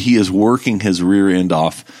tell that he is working his rear end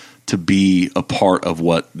off to be a part of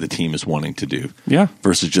what the team is wanting to do. Yeah.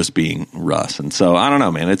 Versus just being Russ. And so, I don't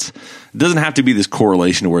know, man. It doesn't have to be this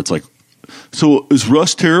correlation where it's like, so is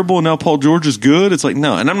Russ terrible and now Paul George is good? It's like,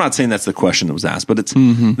 no. And I'm not saying that's the question that was asked, but it's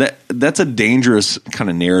that's a dangerous kind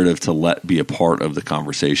of narrative to let be a part of the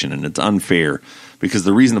conversation. And it's unfair because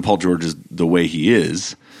the reason that Paul George is the way he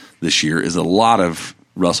is this year is a lot of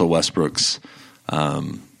Russell Westbrook's,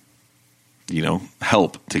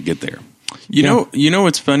 help to get there. You know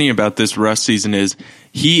what's funny about this Russ season is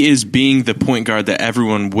he is being the point guard that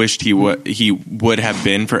everyone wished he would have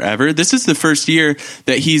been forever. This is the first year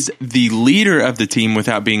that he's the leader of the team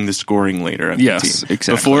without being the scoring leader of the team.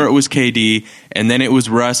 Exactly. Before it was KD, and then it was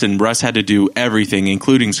Russ, and Russ had to do everything,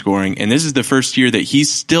 including scoring. And this is the first year that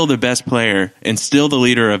he's still the best player and still the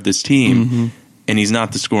leader of this team, and he's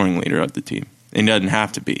not the scoring leader of the team. And he doesn't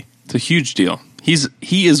have to be. It's a huge deal.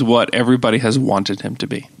 He is what everybody has wanted him to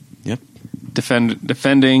be. Yep.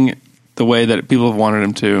 Defending the way that people have wanted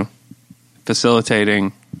him to,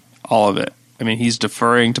 facilitating all of it. I mean, he's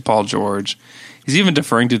deferring to Paul George. He's even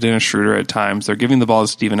deferring to Dennis Schroeder at times. They're giving the ball to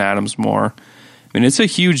Steven Adams more. I mean, it's a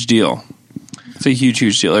huge deal. It's a huge,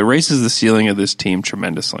 huge deal. It raises the ceiling of this team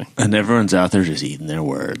tremendously. And everyone's out there just eating their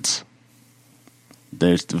words.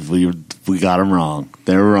 We got them wrong.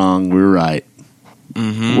 They were wrong. We were right.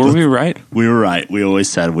 Were we right? We were right. We always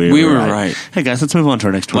said we were were right. Hey, guys, let's move on to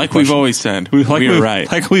our next Twitter Like we've always said. We are right.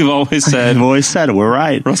 Like we've always said, We've always said we're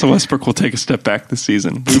right. Russell Westbrook will take a step back this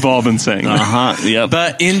season. We've all been saying that. Uh-huh. Yep.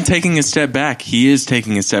 But in taking a step back, he is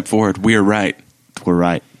taking a step forward. We are right. We're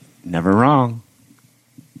right. Never wrong.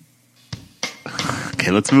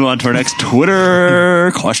 Okay, let's move on to our next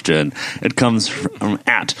Twitter question. It comes from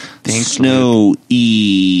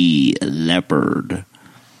 @SnowELeopard,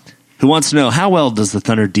 who wants to know how well does the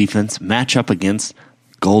Thunder defense match up against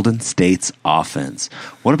Golden State's offense?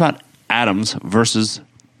 What about Adams versus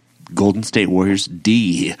Golden State Warriors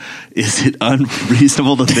D? Is it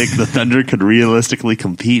unreasonable to think the Thunder could realistically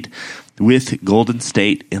compete with Golden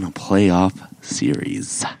State in a playoff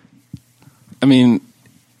series? I mean,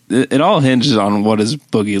 it all hinges on what does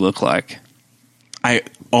Boogie look like.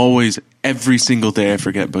 Every single day I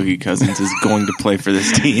forget Boogie Cousins is going to play for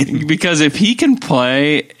this team. Because if he can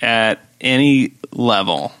play at any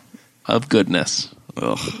level of goodness,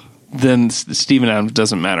 then Steven Adams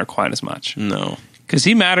doesn't matter quite as much. No. Because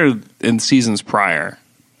he mattered in seasons prior.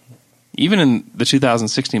 Even in the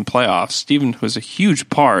 2016 playoffs, Steven was a huge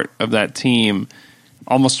part of that team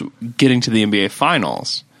almost getting to the NBA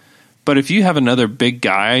Finals. But if you have another big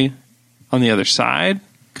guy on the other side,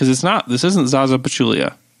 because this isn't Zaza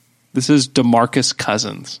Pachulia. This is DeMarcus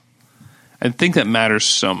Cousins. I think that matters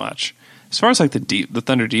so much. As far as like the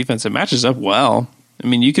Thunder defense, it matches up well. I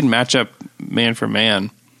mean, you can match up man for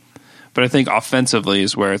man, but I think offensively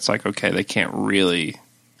is where it's like, okay, they can't really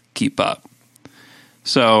keep up.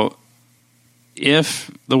 So if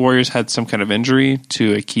the Warriors had some kind of injury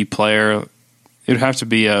to a key player, it would have to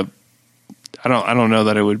be I don't know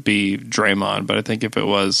that it would be Draymond, but I think if it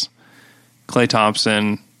was Klay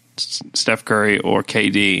Thompson, Steph Curry, or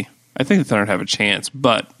KD, I think the Thunder have a chance.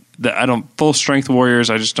 But full strength Warriors,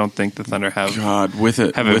 I just don't think the Thunder have. God, with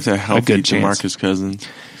a healthy DeMarcus Cousins,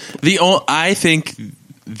 I think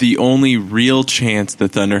the only real chance the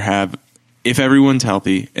Thunder have, if everyone's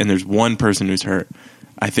healthy and there's one person who's hurt,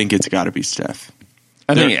 I think it's got to be Steph.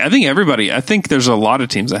 I think everybody. I think there's a lot of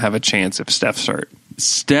teams that have a chance if Steph's hurt.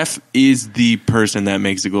 Steph is the person that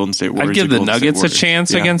makes the Golden State Warriors. I'd give the Nuggets a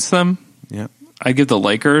chance against them. Yeah. I'd give the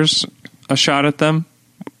Lakers a shot at them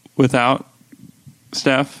without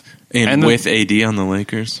Steph. And with AD on the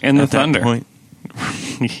Lakers. And the at Thunder. That point.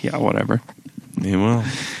 Yeah, whatever. Yeah, well.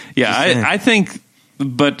 Yeah, I think,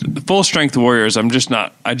 but full strength Warriors,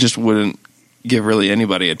 I just wouldn't give really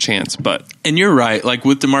anybody a chance. And you're right. Like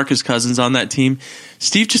with DeMarcus Cousins on that team,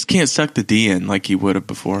 Steve just can't suck the D in like he would have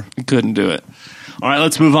before. He couldn't do it. All right,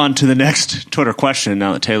 let's move on to the next Twitter question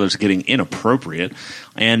now that Taylor's getting inappropriate.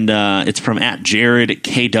 And it's from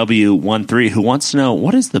 @JaredKW13, who wants to know,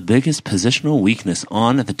 what is the biggest positional weakness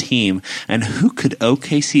on the team, and who could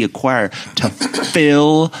OKC acquire to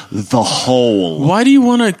fill the hole? Why do you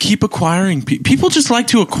want to keep acquiring people? People just like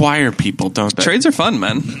to acquire people, don't they? Trades are fun,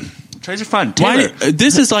 man. Trades are fun. Taylor,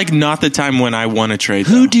 this is like not the time when I want to trade.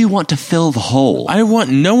 Who do you want to fill the hole? I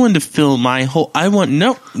want no one to fill my hole. I want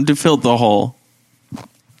no one to fill the hole.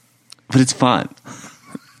 But it's fun.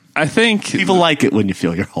 I think people like it when you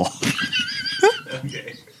fill your hole.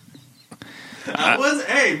 Okay. That was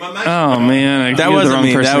my oh man, that wasn't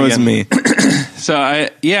me. That was me. So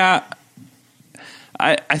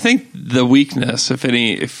I think the weakness,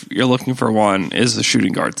 if you're looking for one, is the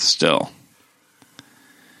shooting guards still.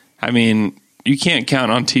 I mean, you can't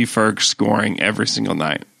count on T. Ferg scoring every single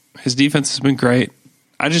night. His defense has been great.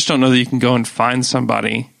 I just don't know that you can go and find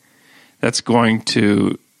somebody that's going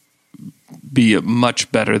to be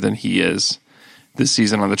much better than he is this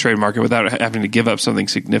season on the trade market without having to give up something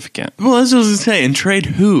significant. Well, that's what I was going to say. And trade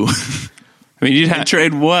who? I mean, you'd have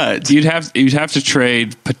trade what? You'd have to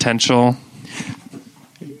trade potential.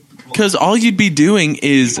 Because all you'd be doing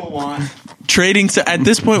is trading. So at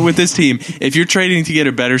this point with this team, if you're trading to get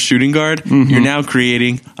a better shooting guard, you're now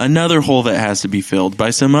creating another hole that has to be filled by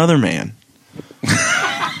some other man.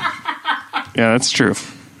 Yeah, that's true.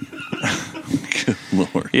 Good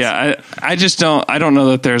Lord. Yeah, I just don't know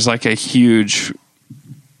that there's like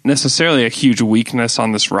necessarily a huge weakness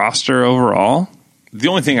on this roster overall. The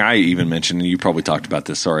only thing I even mentioned, and you probably talked about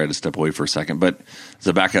this, sorry I had to step away for a second, but it's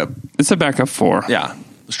a backup. It's a backup 4. Yeah,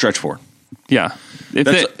 stretch 4. Yeah.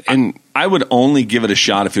 I would only give it a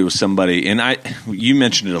shot if it was somebody, and you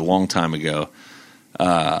mentioned it a long time ago,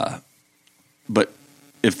 but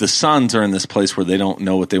if the Suns are in this place where they don't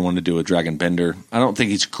know what they want to do with Dragan Bender, I don't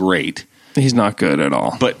think he's great. He's not good at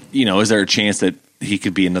all. But, is there a chance that he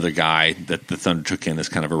could be another guy that the Thunder took in as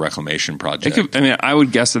kind of a reclamation project? I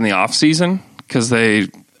would guess in the offseason, because they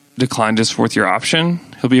declined his 4th-year option.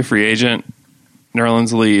 He'll be a free agent.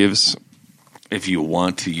 Nerlens leaves. If you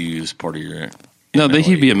want to use part of your... No,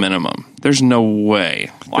 he'd be a minimum. There's no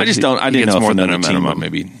way. Well, I didn't know if another team minimum would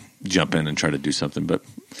maybe jump in and try to do something, but...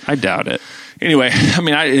 I doubt it. Anyway, I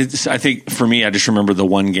mean, I think for me, I just remember the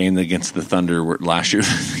one game against the Thunder where last year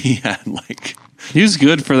he had he was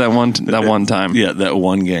good for that one time. Yeah, that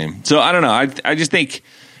one game. So I don't know. I just think,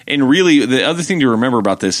 and really, the other thing to remember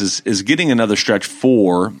about this is getting another stretch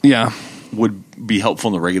 4. Yeah, would be helpful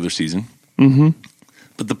in the regular season. Mm-hmm.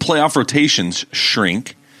 But the playoff rotations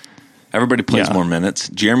shrink. Everybody plays Yeah. more minutes.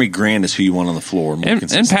 Jeremy Grant is who you want on the floor. More And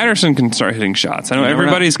consistent. Patterson can start hitting shots. I know You never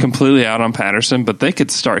everybody's completely out on Patterson, but they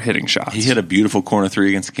could start hitting shots. He hit a beautiful corner three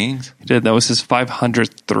against the Kings. He did. That was his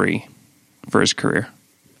 500th three for his career.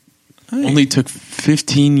 Only took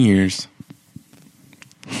 15 years.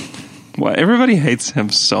 Well, everybody hates him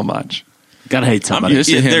so much. Gotta hate somebody. used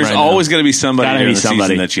to him There's right always going to be somebody Gotta during be the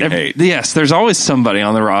somebody. season that you hate. Yes, there's always somebody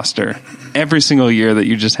on the roster every single year that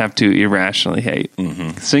you just have to irrationally hate. Mm-hmm.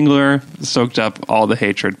 Singler soaked up all the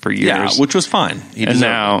hatred for years. Yeah, which was fine. He and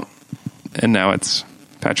deserved now it's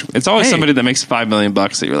Patrick. It's always Hey. somebody that makes $5 million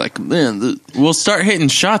that you're like, man, We'll start hitting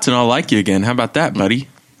shots and I'll like you again. How about that, buddy?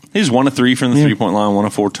 He's 1 of 3 from the 3-point line, 1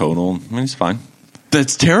 of 4 total. I mean, he's fine.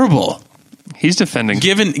 That's terrible. he's defending.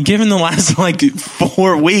 Given the last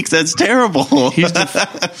 4 weeks, that's terrible.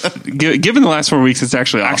 Given the last 4 weeks, it's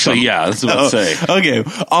actually awesome. Actually, yeah, that's what I'd say. Okay,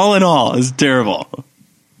 all in all, it's terrible.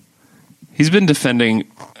 He's been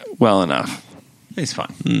defending well enough. He's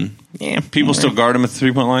fine. Yeah, People still guard him at the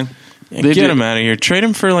 3-point line? get They do. him out of here. Trade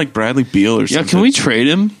him for Bradley Beal or Yeah, something. can we trade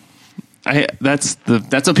him? That's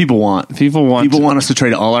what people want. People want us to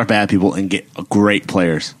trade all our bad people and get great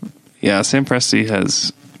players. Yeah, Sam Presti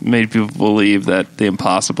has made people believe that the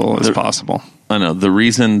impossible is possible. I know. The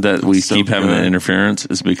reason that we So keep having good. an interference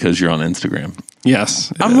is because you're on Instagram.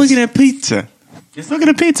 Yes, I'm looking at pizza. Just looking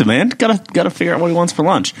at pizza, man. Gotta figure out what he wants for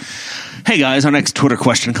lunch. Hey guys, our next Twitter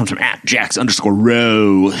question comes from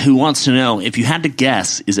 @Jax_Row, who wants to know if you had to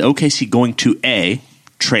guess, is OKC going to A,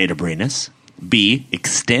 trade Abrines, B,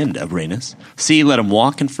 extend Abrines, C, let him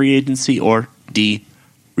walk in free agency, or D,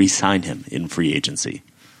 re-sign him in free agency?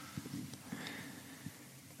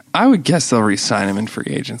 I would guess they'll re-sign him in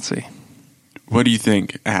free agency. What do you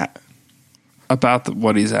think? About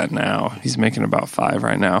what he's at now, he's making about 5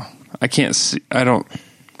 right now. I can't see. I don't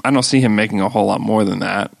see him making a whole lot more than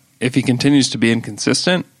that. If he continues to be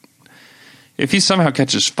inconsistent, if he somehow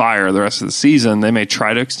catches fire the rest of the season, they may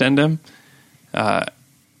try to extend him, and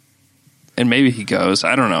maybe he goes.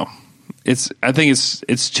 I don't know. I think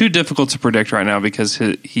it's too difficult to predict right now because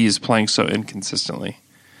he's playing so inconsistently.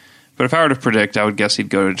 But if I were to predict, I would guess he'd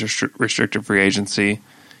go to just restricted free agency.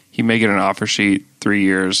 He may get an offer sheet, 3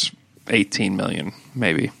 years, $18 million,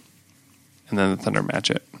 maybe, and then the Thunder match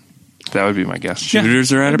it. That would be my guess.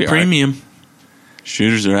 Shooters are at that'd a be all right. premium.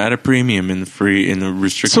 Shooters are at a premium in the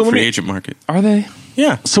restricted So let free me- agent market. Are they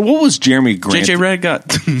Yeah. So what was Jeremy Grant? JJ Redd got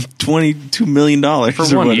 $22 million for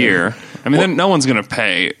 1 year? I mean, then no one's going to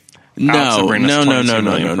pay. No, Alex Abrines no. $22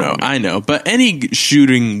 million for 1 year. I know, but any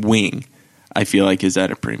shooting wing, I feel like, is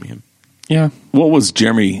at a premium. Yeah, What was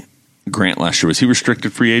Jeremy Grant last year? Was he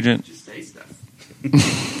restricted free agent?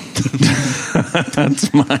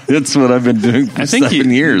 That's what I've been doing for 7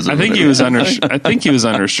 years. I think he was I think he was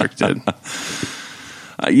unrestricted.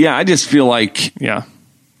 Yeah, I just feel like Yeah,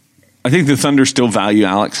 I think the Thunder still value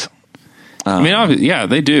Alex, I mean, yeah,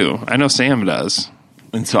 they do. I know Sam does.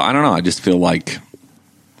 and so I don't know. I just feel like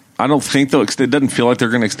I don't think they'll extend. It doesn't feel like they're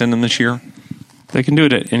going to extend him this year. They can do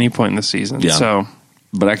it at any point in the season. Yeah. So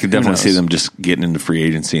But I could definitely see knows? them just getting into free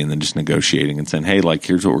agency and then just negotiating and saying, "Hey, like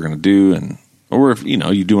here's what we're going to do," and or if you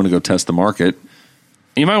do want to go test the market.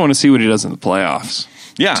 you might want to see what he does in the playoffs.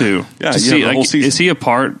 Yeah, too. yeah. To you see, have the whole season. is he a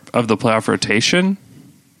part of the playoff rotation?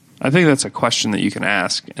 I think that's a question that you can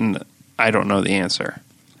ask, and I don't know the answer.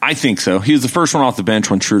 I think so. He was the first one off the bench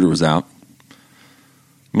when Schroeder was out.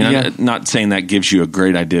 I mean, Yeah. I'm not saying that gives you a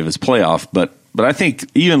great idea of his playoff, but I think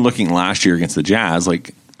even looking last year against the Jazz,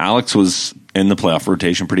 like Alex was in the playoff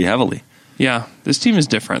rotation pretty heavily. Yeah, this team is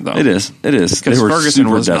different though. It is. Because They were Ferguson super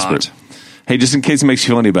was desperate. not. Hey, just in case it makes you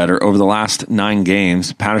feel any better, over the last 9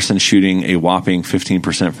 games, Patterson's shooting a whopping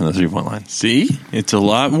 15% from the 3-point line. See? It's a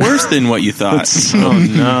lot worse than what you thought. Oh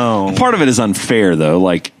no! Part of it is unfair, though.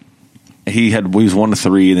 Like he was 1 of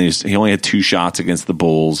 3, and he only had 2 shots against the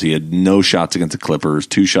Bulls. He had no shots against the Clippers,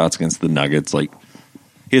 2 shots against the Nuggets. Like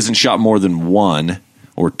he hasn't shot more than 1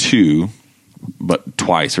 or 2, but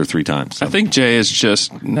twice or 3 times. So. I think Jay is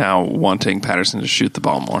just now wanting Patterson to shoot the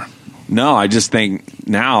ball more. No, I just think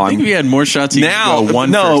now I think if he had more shots, he now could go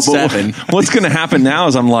 1 no, for but 7. what's going to happen now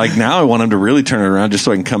is I'm like, now I want him to really turn it around just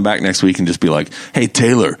so I can come back next week and just be like, hey,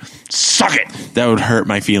 Taylor, suck it. That would hurt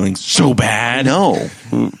my feelings so bad. No.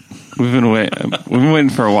 We've been waiting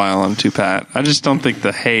for a while on Pat. I just don't think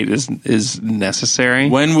the hate is necessary.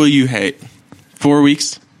 When will you hate? 4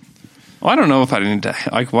 weeks? Well, I don't know if I need to.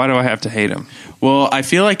 Like, why do I have to hate him? Well, I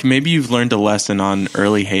feel like maybe you've learned a lesson on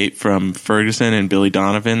early hate from Ferguson and Billy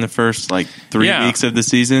Donovan the first 3 Yeah. weeks of the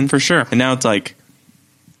season. For sure. And now it's like,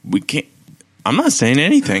 we can't. I'm not saying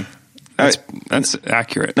anything. That's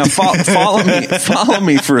accurate. Now follow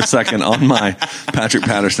me for a second on my Patrick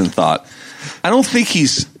Patterson thought. I don't think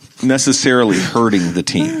he's necessarily hurting the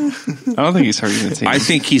team. I don't think he's hurting the team. I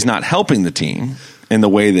think he's not helping the team in the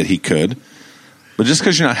way that he could. But just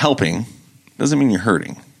because you're not helping doesn't mean you're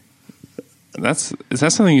hurting. Is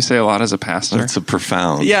that something you say a lot as a pastor? That's a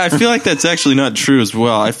profound. Yeah, I feel like that's actually not true as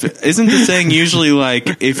well. Isn't the saying usually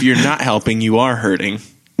like if you're not helping, you are hurting?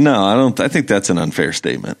 No, I don't. I think that's an unfair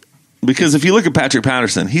statement. Because if you look at Patrick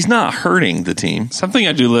Patterson, he's not hurting the team. Something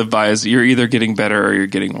I do live by is you're either getting better or you're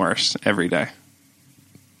getting worse every day.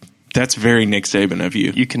 That's very Nick Saban of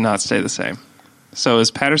you. You cannot stay the same. So is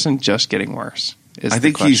Patterson just getting worse? I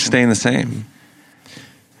think he's staying the same.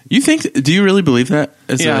 You think? Do you really believe that?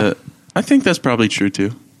 Yeah. I think that's probably true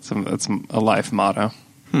too. That's a life motto.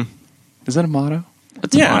 Is that a motto?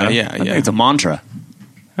 It's a motto. Yeah. I think it's a mantra.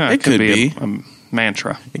 It could be. a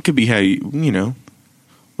mantra. It could be how you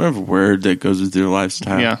whatever word that goes with your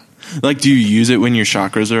lifestyle. Yeah. Like, do you use it when your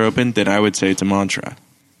chakras are open? Then I would say it's a mantra.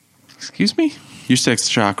 Excuse me? Your sixth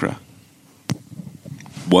chakra.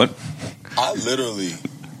 What? I literally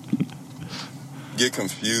get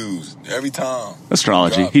confused every time.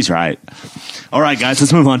 Astrology. He's right. All right, guys,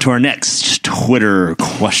 let's move on to our next Twitter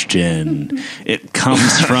question. It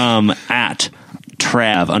comes from at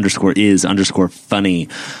Trav_is_funny.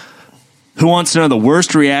 Who wants to know the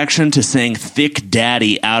worst reaction to saying thick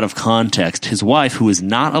daddy out of context? His wife, who is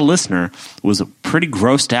not a listener, was pretty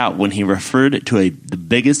grossed out when he referred to the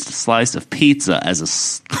biggest slice of pizza as a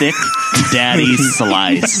thick daddy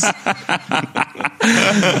slice. I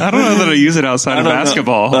don't know that I use it outside of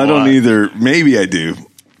basketball. I don't either. Maybe I do.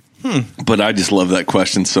 But I just love that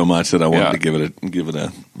question so much that I wanted to give it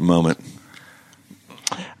a moment.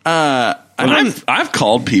 I've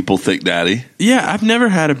called people thick daddy. Yeah, I've never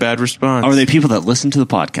had a bad response. Are they people that listen to the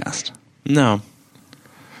podcast? No.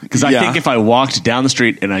 Because I think if I walked down the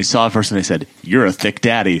street and I saw a person and they said, "You're a thick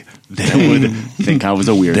daddy," they would think I was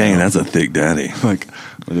a weirdo. Dang, that's a thick daddy. Like,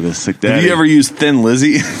 look at this thick daddy. Have you ever used Thin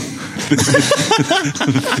Lizzy?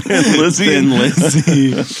 Thin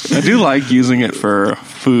Lizzy. I do like using it for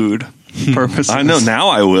food purposes. I know, now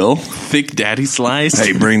I will. Thick daddy slice?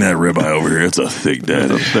 Hey, bring that ribeye over here. It's a thick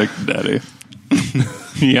daddy. It's a thick daddy.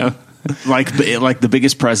 Yeah. Like the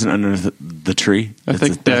biggest present under the tree. That's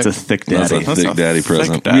a thick daddy. That's a thick daddy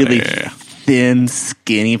present. Really thin,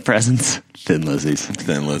 skinny presents. Thin Lizzies.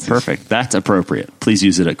 Thin Lizzies. Perfect. That's appropriate. Please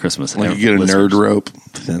use it at Christmas. Like you get a nerd rope.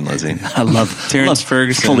 Thin Lizzy. I love Terrence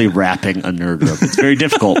Ferguson. Fully wrapping a nerd rope. It's very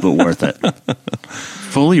difficult, but worth it.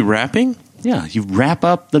 Fully wrapping? Yeah, you wrap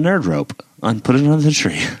up the nerd rope and put it under the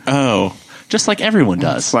tree. Oh. Just like everyone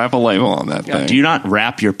does. Slap a label on that thing. Do you not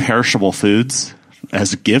wrap your perishable foods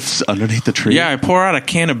as gifts underneath the tree? Yeah, I pour out a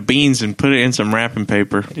can of beans and put it in some wrapping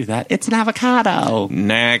paper. Do that. It's an avocado.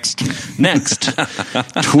 Next.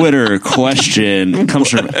 Twitter question comes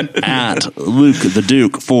from at Luke the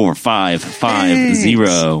Duke 4550,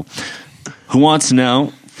 who wants to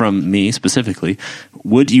know from me specifically: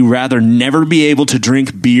 would you rather never be able to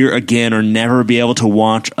drink beer again or never be able to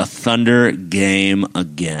watch a Thunder game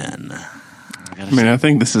again? I mean, I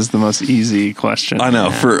think this is the most easy question. I know.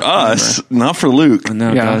 For us, not for Luke. And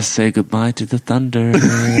now gotta say goodbye to the Thunder.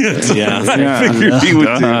 Yeah. I figured he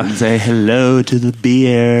would do. And say hello to the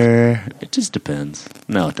beer. It just depends.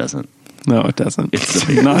 No, it doesn't. No, it doesn't. It's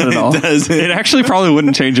not at all. It actually probably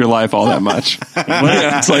wouldn't change your life all that much.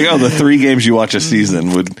 It's like, the 3 games you watch a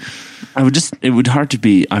season would. I would have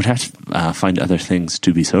to find other things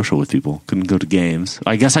to be social with people. Couldn't go to games.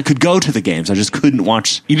 I guess I could go to the games. I just couldn't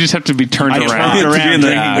watch. You just have to be turned around.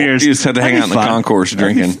 You just had to hang out in the concourse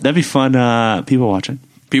drinking. That'd be fun. People watching.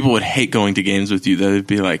 People would hate going to games with you. They would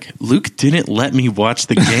be like, Luke didn't let me watch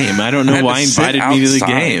the game. I don't know why he invited me to the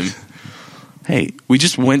game. Hey, we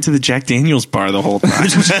just went to the Jack Daniels bar the whole time.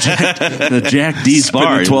 The Jack D's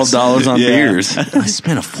bar. $12 on beers. I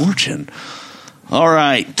spent a fortune. All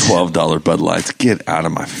right. $12 Bud Lights. Get out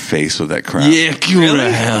of my face with that crap. Yeah, go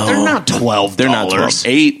to hell. They're not $12. They're not 12.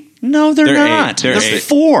 8. No, they're not. They're They're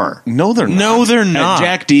 4. No, they're not. No, they're not. At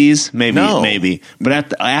Jack D's, maybe.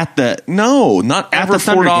 But at the no, not at ever the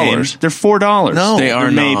Thunder $4. games, they're $4. No, they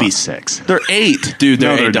are maybe not. 6. They're 8. Dude,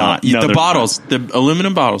 they're No, they're $8. not. No, The they're bottles, the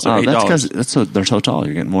aluminum bottles are $8. That's because they're so tall.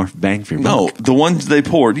 You're getting more bang for your No, buck. the ones they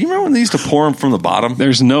pour. Do you remember when they used to pour them from the bottom?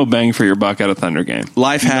 There's no bang for your buck at a Thunder game.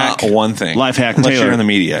 Life hack. Not one thing. Life hack. Unless Taylor, you're in the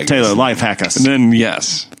media. I guess. Taylor, life hack us. And then,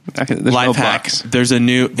 yes. There's Life no hack. bucks. There's a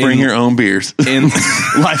new. Bring your own beers.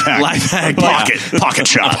 Life hack. Life hack. Pocket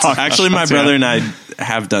shots. Actually, my brother and I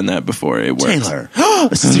have done that before. It works. Taylor.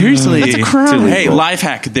 Seriously, That's a crime. Hey, life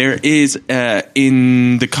hack. There is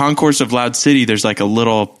in the concourse of Loud City. There's like a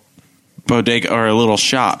little bodega or a little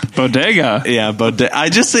shop. Bodega. Yeah, bodega. I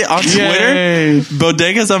just say on Yay. Twitter,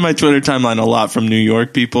 bodega's on my Twitter timeline a lot from New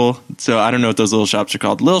York people. So I don't know what those little shops are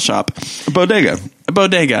called. Lil Shop. Bodega. A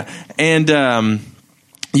bodega. And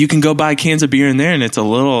you can go buy cans of beer in there, and it's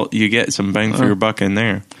you get some bang for your buck in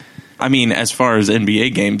there. I mean, as far as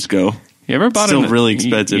NBA games go, You ever bought still really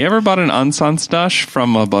expensive. You ever bought an Unsanstash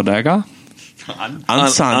from a bodega?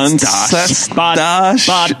 Unsanstash.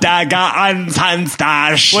 Bodega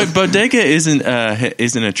Unsanstash. Wait, bodega isn't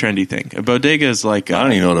a trendy thing. A bodega is like I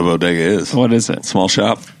don't even know what a bodega is. What is it? Small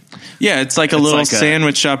shop? yeah, it's like a little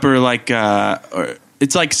sandwich shop or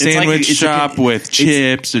it's like sandwich shop with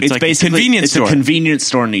chips. It's like basically a convenience store. It's a convenience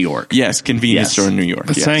store in New York. Yes, convenience Yes. store in New York.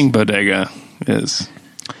 The yes. saying bodega is.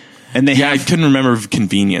 And they I couldn't remember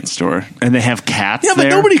convenience store. and they have cats Yeah, but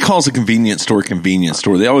there. nobody calls a convenience store.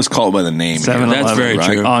 They always call it by the name. 7-Eleven, That's very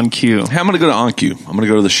right? true. On cue. Hey, I'm going to go to OnQ. I'm going to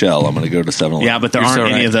go to the Shell. I'm going to go to 7-Eleven. Yeah, but there You're aren't so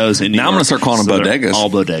any right. of those in New Now I'm York. gonna start calling them they're bodegas. All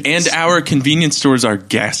bodegas. And our convenience stores are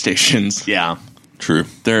gas stations. yeah. True.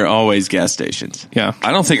 They're always gas stations. Yeah.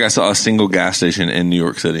 I don't think I saw a single gas station in New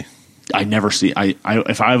York City. I never see.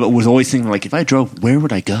 If I was always thinking like, if I drove, where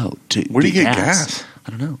would I go to? Where do you get gas?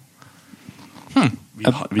 I don't know.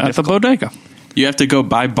 At the bodega. You have to go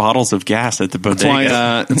buy bottles of gas at the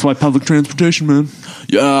bodega. That's why public transportation, man.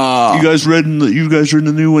 Yeah. You guys read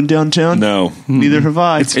the new one downtown? No. Neither have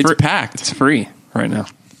I. It's packed. It's free right now.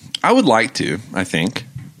 I would like to, I think,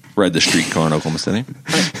 ride the streetcar in Oklahoma City.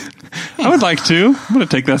 I would like to. I'm going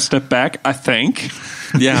to take that step back, I think.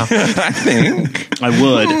 Yeah. I think. I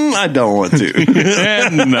would. I don't want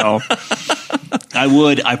to. No. I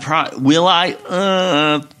would. Will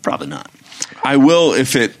I? Probably not. I will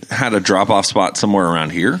if it had a drop-off spot somewhere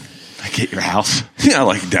around here. Like at your house. Yeah,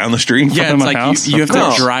 like down the street. Yeah, From it's my like house? you have to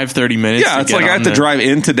No. drive 30 minutes. Yeah, to it's get like I have on to the- drive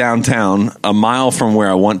into downtown a mile from where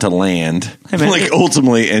I want to land, man, like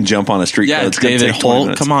ultimately, and jump on a streetcar. Yeah, It's gonna David take 20 Holt.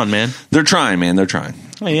 minutes. Come on, man. They're trying, man. They're trying.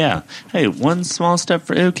 Oh yeah. Hey, one small step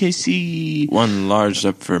for OKC. One large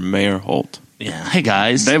step for Mayor Holt. Yeah. Hey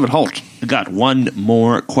guys. David Holt. I got one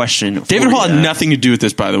more question. David for Holt ya. had nothing to do with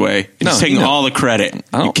this, by the way. He's No, taking no. all the credit.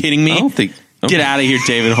 I Are you don't- kidding me? I don't think. Get out of here,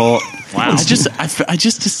 David Holt. Wow. I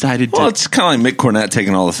just decided Well, to. it's kind of like Mick Cornett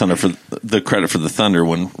taking all the thunder for the credit for the Thunder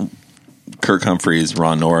when Kirk Humphries,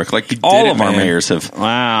 Ron Norick, like all it, of our man. mayors have.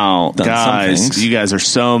 Wow, Done some guys, things. you guys are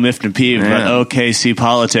so miffed and peeved Yeah. about OKC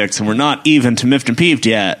politics, and we're not even to miffed and peeved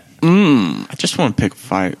yet. I just want to pick a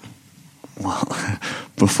fight.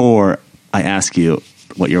 Before I ask you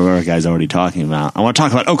what your guys are already talking about, I want to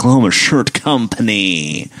talk about Oklahoma Shirt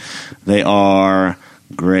Company. They are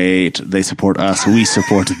great. They support us. We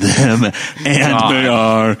support them. And they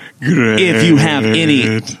are great. If you have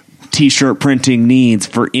any t-shirt printing needs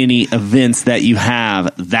for any events that you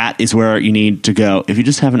have, that is where you need to go. If you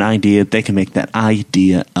just have an idea, they can make that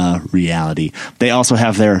idea a reality. They also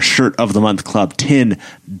have their Shirt of the Month Club,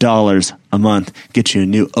 $10 a month. Get you a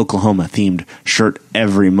new Oklahoma themed shirt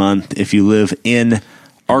every month. If you live in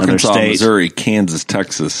Arkansas, another state, Missouri, Kansas,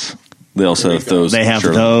 Texas. They also have those. they have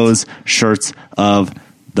shirts. those Shirts of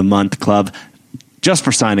the Month Club. Just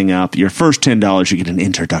for signing up, your first $10, you get an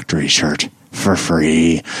introductory shirt for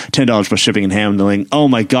free. $10 plus shipping and handling. Oh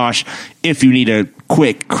my gosh. If you need a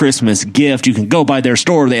quick Christmas gift, you can go by their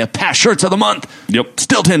store. They have past Shirts of the Month. Yep.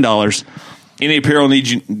 Still $10. Any apparel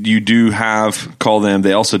needs you do have, call them.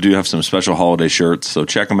 They also do have some special holiday shirts, so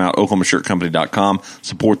check them out, OklahomaShirtCompany.com.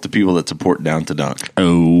 Support the people that support Down to Dunk.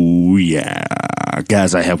 Oh, yeah.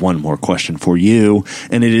 Guys, I have one more question for you,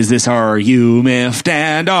 and it is this: are you miffed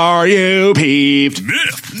and are you peeved?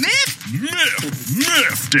 Miffed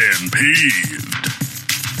and peeved.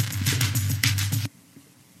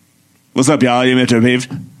 What's up, y'all? You miffed and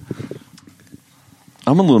peeved?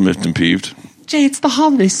 I'm a little miffed and peeved. Jay, it's the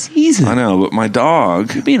holiday season. I know, but my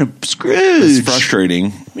dog You're being a Scrooge. is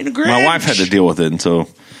frustrating. Being a My Grinch. wife had to deal with it, and so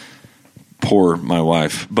poor my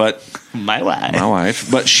wife. But My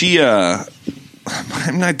wife. but she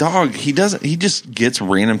my dog, he just gets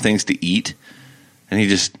random things to eat, and he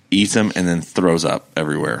just eats them and then throws up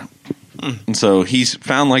everywhere. And so he's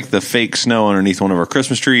found like the fake snow underneath one of our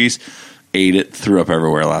Christmas trees, ate it, threw up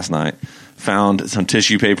everywhere last night. Found some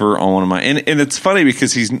tissue paper on one of my, and it's funny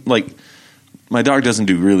because he's like, my dog doesn't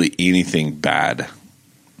do really anything bad,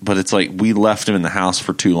 but it's like we left him in the house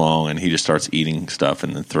for too long, and he just starts eating stuff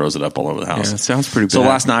and then throws it up all over the house. Yeah, it sounds pretty So bad.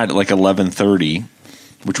 last night at like 11:30,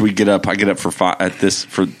 which I get up for this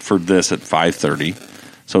at 5:30.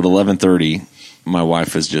 So at 11:30, my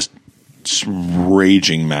wife is just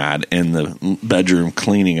raging mad in the bedroom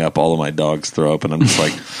cleaning up all of my dog's throw up, and I'm just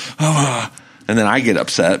like, and then I get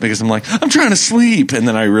upset because I'm like, I'm trying to sleep, and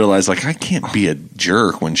then I realize like I can't be a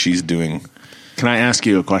jerk when she's doing Can I ask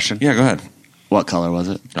you a question? Yeah, go ahead. What color was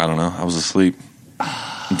it? I don't know. I was asleep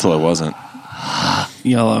until I wasn't.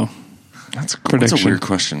 Yellow. That's Prediction. a weird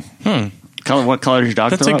question. Color? What color did your dog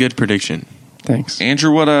That's throw a up? good prediction. Thanks.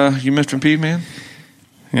 Andrew, what you miffed and peeved, man?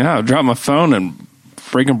 Yeah, I dropped my phone and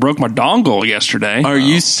freaking broke my dongle yesterday. Are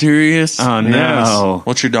you serious? Oh, no.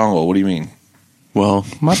 What's your dongle? What do you mean? Well,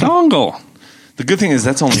 My dongle. The good thing is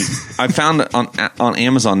that's only I found it on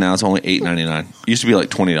Amazon now. It's only $8.99. It used to be like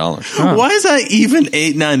 $20. why is that even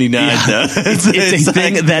 $8.99 though? It's a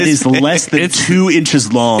thing that is less than 2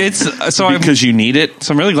 inches long. It's so I'm Because you need it.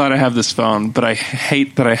 so I'm really glad I have this phone, but I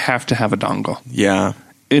hate that I have to have a dongle. Yeah.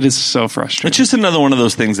 It is so frustrating. It's just another one of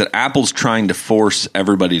those things that Apple's trying to force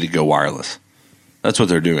everybody to go wireless. That's what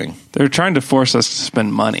they're doing. They're trying to force us to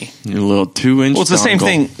spend money. Your little 2-inch. Well, it's the same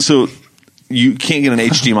thing. So you can't get an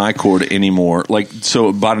HDMI cord anymore. Like, so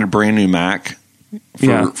I bought a brand new Mac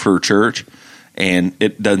for church, and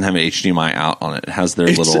it doesn't have an HDMI out on it. It has their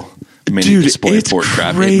little mini display port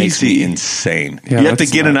crap. It makes me insane. Yeah, you have to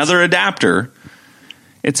that's get nuts. another adapter.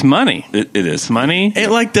 It's money. It is. Money.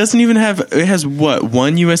 It like doesn't even have. It has what,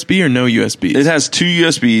 one USB or no USB? It has 2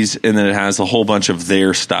 USBs, and then it has a whole bunch of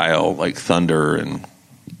their style, like Thunder and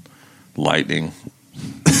Lightning.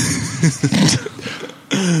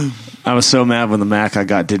 I was so mad when the Mac I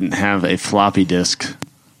got didn't have a floppy disk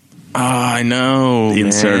I know.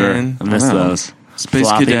 inserter. man. I miss those. Space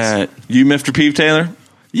Floppies. Cadet. You miffed or peeved, Taylor?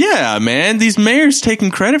 Yeah, man. These mayors taking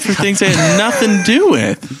credit for things they had nothing to do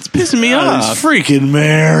with. It's pissing me off. Freaking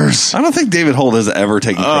mares. I don't think David Holt has ever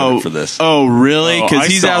taken credit for this. Oh, really? Oh, Because I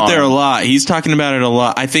he's saw out there a him. lot. He's talking about it a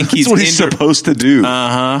lot. I think he's That's what he's supposed to do.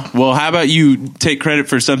 Well, how about you take credit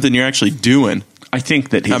for something you're actually doing? I think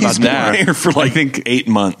that How about He's been that? mayor for like 8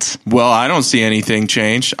 months. Well, I don't see anything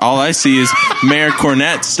change. All I see is Mayor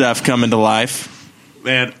Cornette stuff coming to life.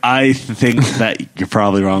 Man, I think that you're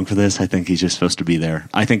probably wrong for this. I think he's just supposed to be there.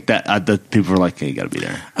 I think that the people are like, hey, you got to be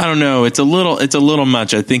there. I don't know. It's a little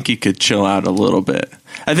much. I think he could chill out a little bit.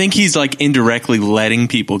 I think he's like indirectly letting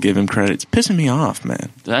people give him credit. It's pissing me off,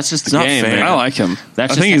 man. That's just It's the not game, fair. man. I like him.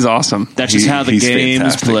 That's I just think he's awesome. That's just how the He's game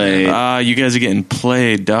is fantastic, played. You guys are getting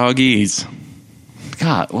played, doggies.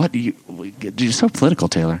 God, what do you're so political,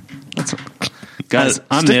 Taylor. Guys,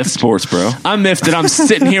 I'm Stick to miffed. sports, bro. I'm miffed that I'm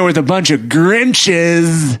sitting here with a bunch of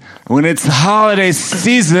Grinches when it's the holiday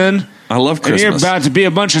season. I love And you're Christmas. about to be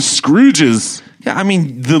a bunch of Scrooges. Yeah, I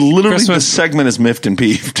mean, literally the Christmas- segment is miffed and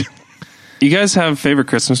peeved. You guys have a favorite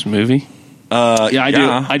Christmas movie? Yeah, I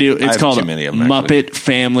do. I It's have called too many of them, Muppet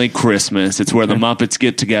Family Christmas. It's where the Muppets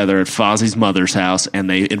get together at Fozzie's mother's house and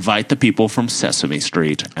they invite the people from Sesame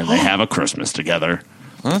Street and they have a Christmas together.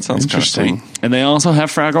 Well, that sounds kind of sweet. Interesting. And they also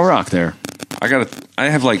have Fraggle Rock there. I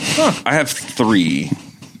have 3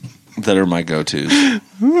 that are my go-tos.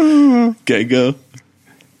 Okay, go.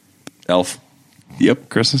 Elf, Yep.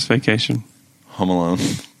 Christmas Vacation. Home Alone,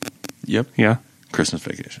 Yep. Yeah. Christmas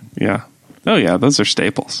Vacation. Yeah. Oh yeah, those are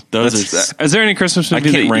staples. Those are. Is there any Christmas I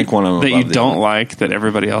movie can't that rank one of them that you above the don't other. like that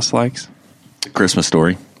everybody else likes? Christmas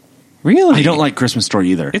Story. Really? I don't like Christmas Story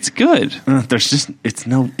either. It's good.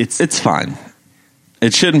 It's fine.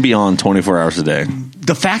 It shouldn't be on 24 hours a day.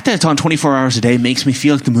 The fact that it's on 24 hours a day makes me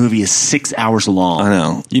feel like the movie is 6 hours long. I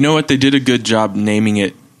know. You know what? They did a good job naming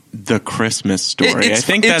it The Christmas Story. I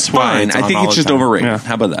think it's that's why fine. it's I on think all it's the just time. overrated. Yeah.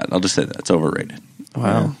 How about that? I'll just say that. It's overrated.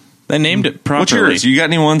 Wow. They named it properly. What's yours? You got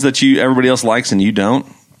any ones that everybody else likes and you don't?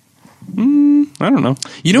 I don't know.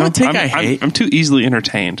 You know what take I'm, I hate? I'm too easily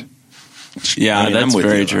entertained. Yeah, I mean, that's I'm with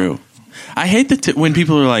very you. true. I hate that when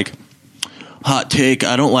people are like, hot take,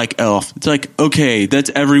 I don't like Elf. It's like, okay, that's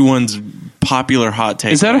everyone's popular hot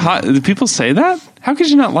take. Is that a hot? Do people say that? How could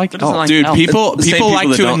you not like doesn't Elf? like Dude, Elf? people It's the same people like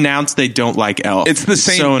that to don't- announce they don't like Elf. It's the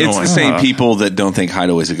same. So It's annoying. the same people that don't think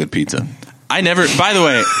Hideaway's a good pizza. I never. By the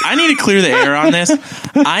way, I need to clear the air on this.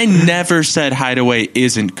 I never said Hideaway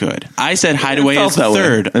isn't good. I said Hideaway felt is that way.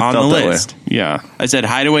 third It on the felt that way. list. Yeah. I said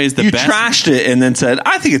Hideaway is the You best. trashed it and then said,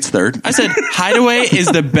 "I think it's third." I said Hideaway is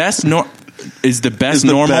the best. Is the best It's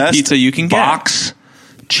the normal best pizza you can get. box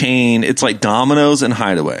chain. It's like Domino's and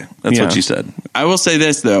Hideaway. That's Yeah. what you said. I will say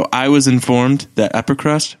this though. I was informed that upper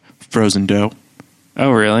crust frozen dough, Oh,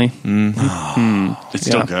 really? It's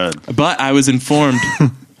still good. but I was informed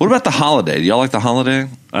What about the Holiday? Do y'all like the Holiday?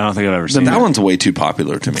 I don't think I've ever seen That one's way too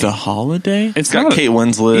popular to me. the holiday. It's got Kate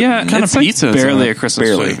Winslet. Yeah, kind it's of pizza is barely that? a Christmas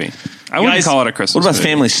Barely. movie. I wouldn't Guys, call it a Christmas What about movie.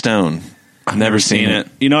 Family Stone? I've never seen it.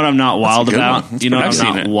 You know what I'm not wild a good about? one. That's You know what pretty- I'm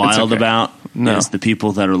I've not seen it. wild It's okay. about? No. Is the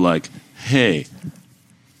people that are like, hey,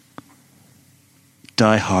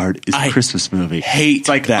 Die Hard is a I Christmas movie. hate It's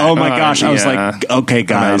like, that. oh my gosh. I was yeah. like, okay,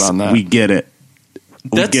 guys, on that. we get it.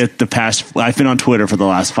 get the past. I've been on Twitter for the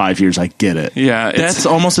last 5 years. I get it. Yeah, That's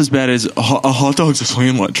almost as bad as a hot dog's a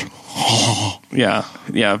sandwich. yeah.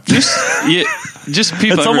 Just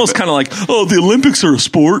people. It's almost kind of like, oh, the Olympics are a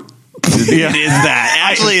sport. It is that.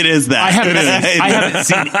 Actually, it is that. I haven't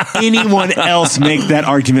seen anyone else make that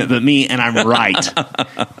argument but me, and I'm right.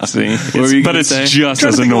 see, were you but gonna it's say? just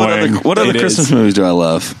as annoying. What other Christmas movies do I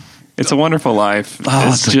love? It's a Wonderful Life. Oh,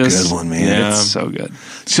 it's it's a good one, man. Yeah, it's so good.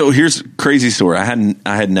 So here's a crazy story. I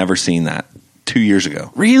had never seen that 2 years ago.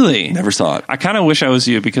 Really, Never saw it. I kind of wish I was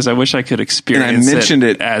you because I wish I could And experience I mentioned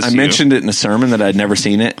it. as I you. mentioned it in a sermon that I'd never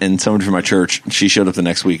seen it, and someone from my church, she showed up the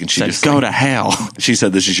next week, and she just Go to hell. she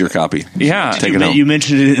said, "This is your copy." Yeah, Take it home. You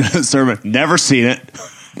mentioned it in a sermon. Never seen it.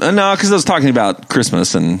 No, because I was talking about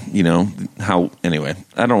Christmas and how. Anyway,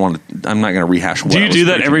 I don't want to. I'm not going to rehash. What do I you was do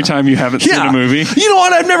that preaching every about. time you haven't seen a movie? You know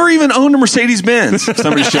what? I've never even owned a Mercedes Benz.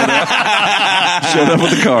 Somebody showed up. Showed up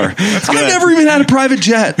with a car. I've never even had a private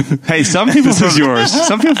jet. Hey, some people This is yours.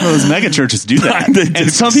 Some people from those mega churches do that, They and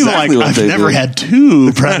some people exactly are what like, they I've never do. had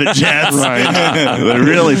 2 private jets. Right. They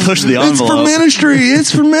really push the It's envelope. for ministry.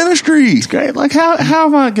 It's for ministry. Great. Like, how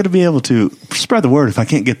am I going to be able to spread the word if I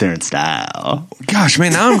can't get there in style? Gosh,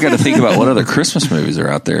 man, now I've got to think about what other Christmas movies are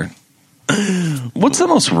out there. What's the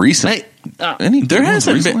most recent? Any There good ones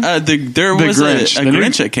hasn't been. recently? There The was Grinch. a The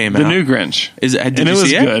Grinch new, that came the out. new Grinch. Is it? Did and you it was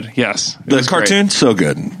see it? good. Yes, it The was great. cartoon, so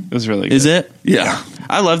good. It was really good. Is it? Yeah.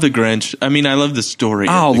 I love the Grinch. I mean, I love the story.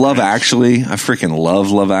 of Oh, the Love Grinch. Actually. I freaking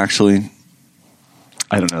love Love Actually.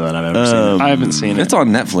 I don't know that I've ever seen it. I haven't seen it. It's on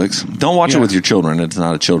Netflix. Don't watch it Yeah. with your children. It's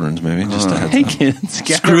not a children's movie. Just a heads Hey up. kids,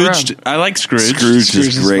 get Scrooge. around. I like Scrooge. Scrooge Scrooge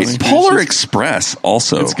is is great. funny. Polar Express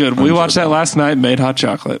also. It's good. We watched that last night. Made hot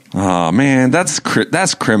chocolate. Oh man, that's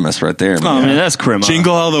Christmas right there. Oh, Man. man, that's Crema.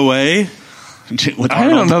 Jingle All the Way. With I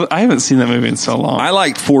don't Arnold. know. I haven't seen that movie in so long. I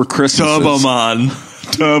liked Four Christmases. Turbo Man.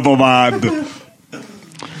 Turbo Man.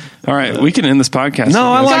 All right, we can end this podcast.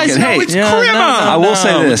 No, I like Guys, it. no, Hey, it's Crema. I will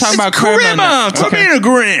say We're this. talking about Crema. Put me in a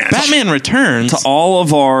Grinch. Batman Returns. To all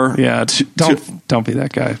of our Yeah, don't be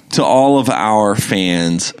that guy. to all of our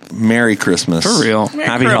fans, Merry Christmas. For real.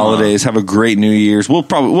 Happy holidays. Have a great New Year's. We'll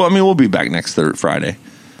be back next Friday.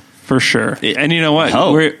 For sure. And you know what?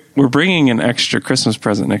 Oh. We're bringing an extra Christmas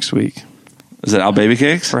present next week. Is it Al Baby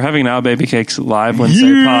Cakes? We're having Now Baby Cakes live Wednesday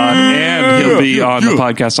pod, and he'll be on the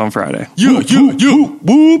podcast on Friday.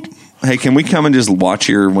 Whoop. Hey, can we come and just watch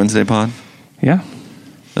your Wednesday pod? Yeah.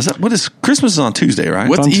 Christmas is on Tuesday, right?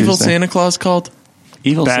 What's on Evil Tuesday. Santa Claus called?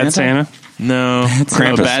 Evil Bad Santa. No.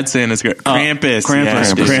 Krampus. No, Bad Santa's great. Krampus. Krampus.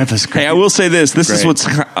 yes. Krampus. Hey, I will say this. This is Great. what's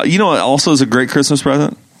what also is a great Christmas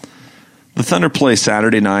present. The Thunder play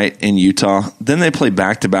Saturday night in Utah. Then they play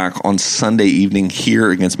back-to-back on Sunday evening here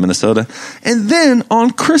against Minnesota. And then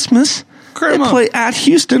on Christmas, they play at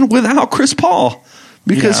Houston without Chris Paul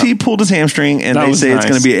because Yeah. he pulled his hamstring, and That they was say it's nice.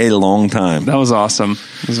 going to be a long time. That was awesome.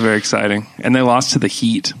 It was very exciting. And they lost to the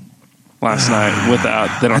Heat last night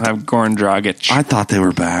without. They don't have Goran Dragic. I thought they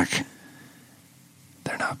were back.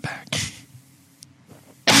 They're not back.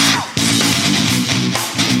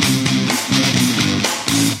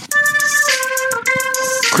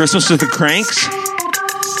 Christmas with the Cranks.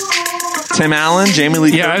 Tim Allen, Jamie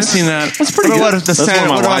Lee Yeah, I've Curtis. seen that. That's pretty good. That's one of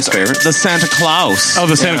my what wife's about favorites. The Santa Claus. Oh,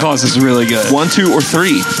 the Santa Claus is really good. 1, 2, or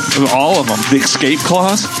 3. All of them. The Escape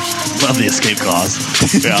Clause. Love the Escape Clause.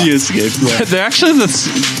 The Escape. They're actually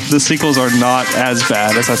the sequels are not as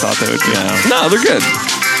bad as I thought they would be. No, they're good.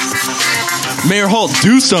 Mayor Holt,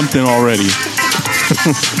 do something already.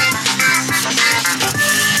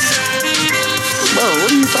 Whoa,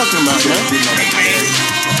 what are you talking about,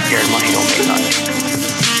 man?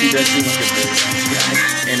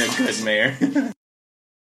 And a good mayor.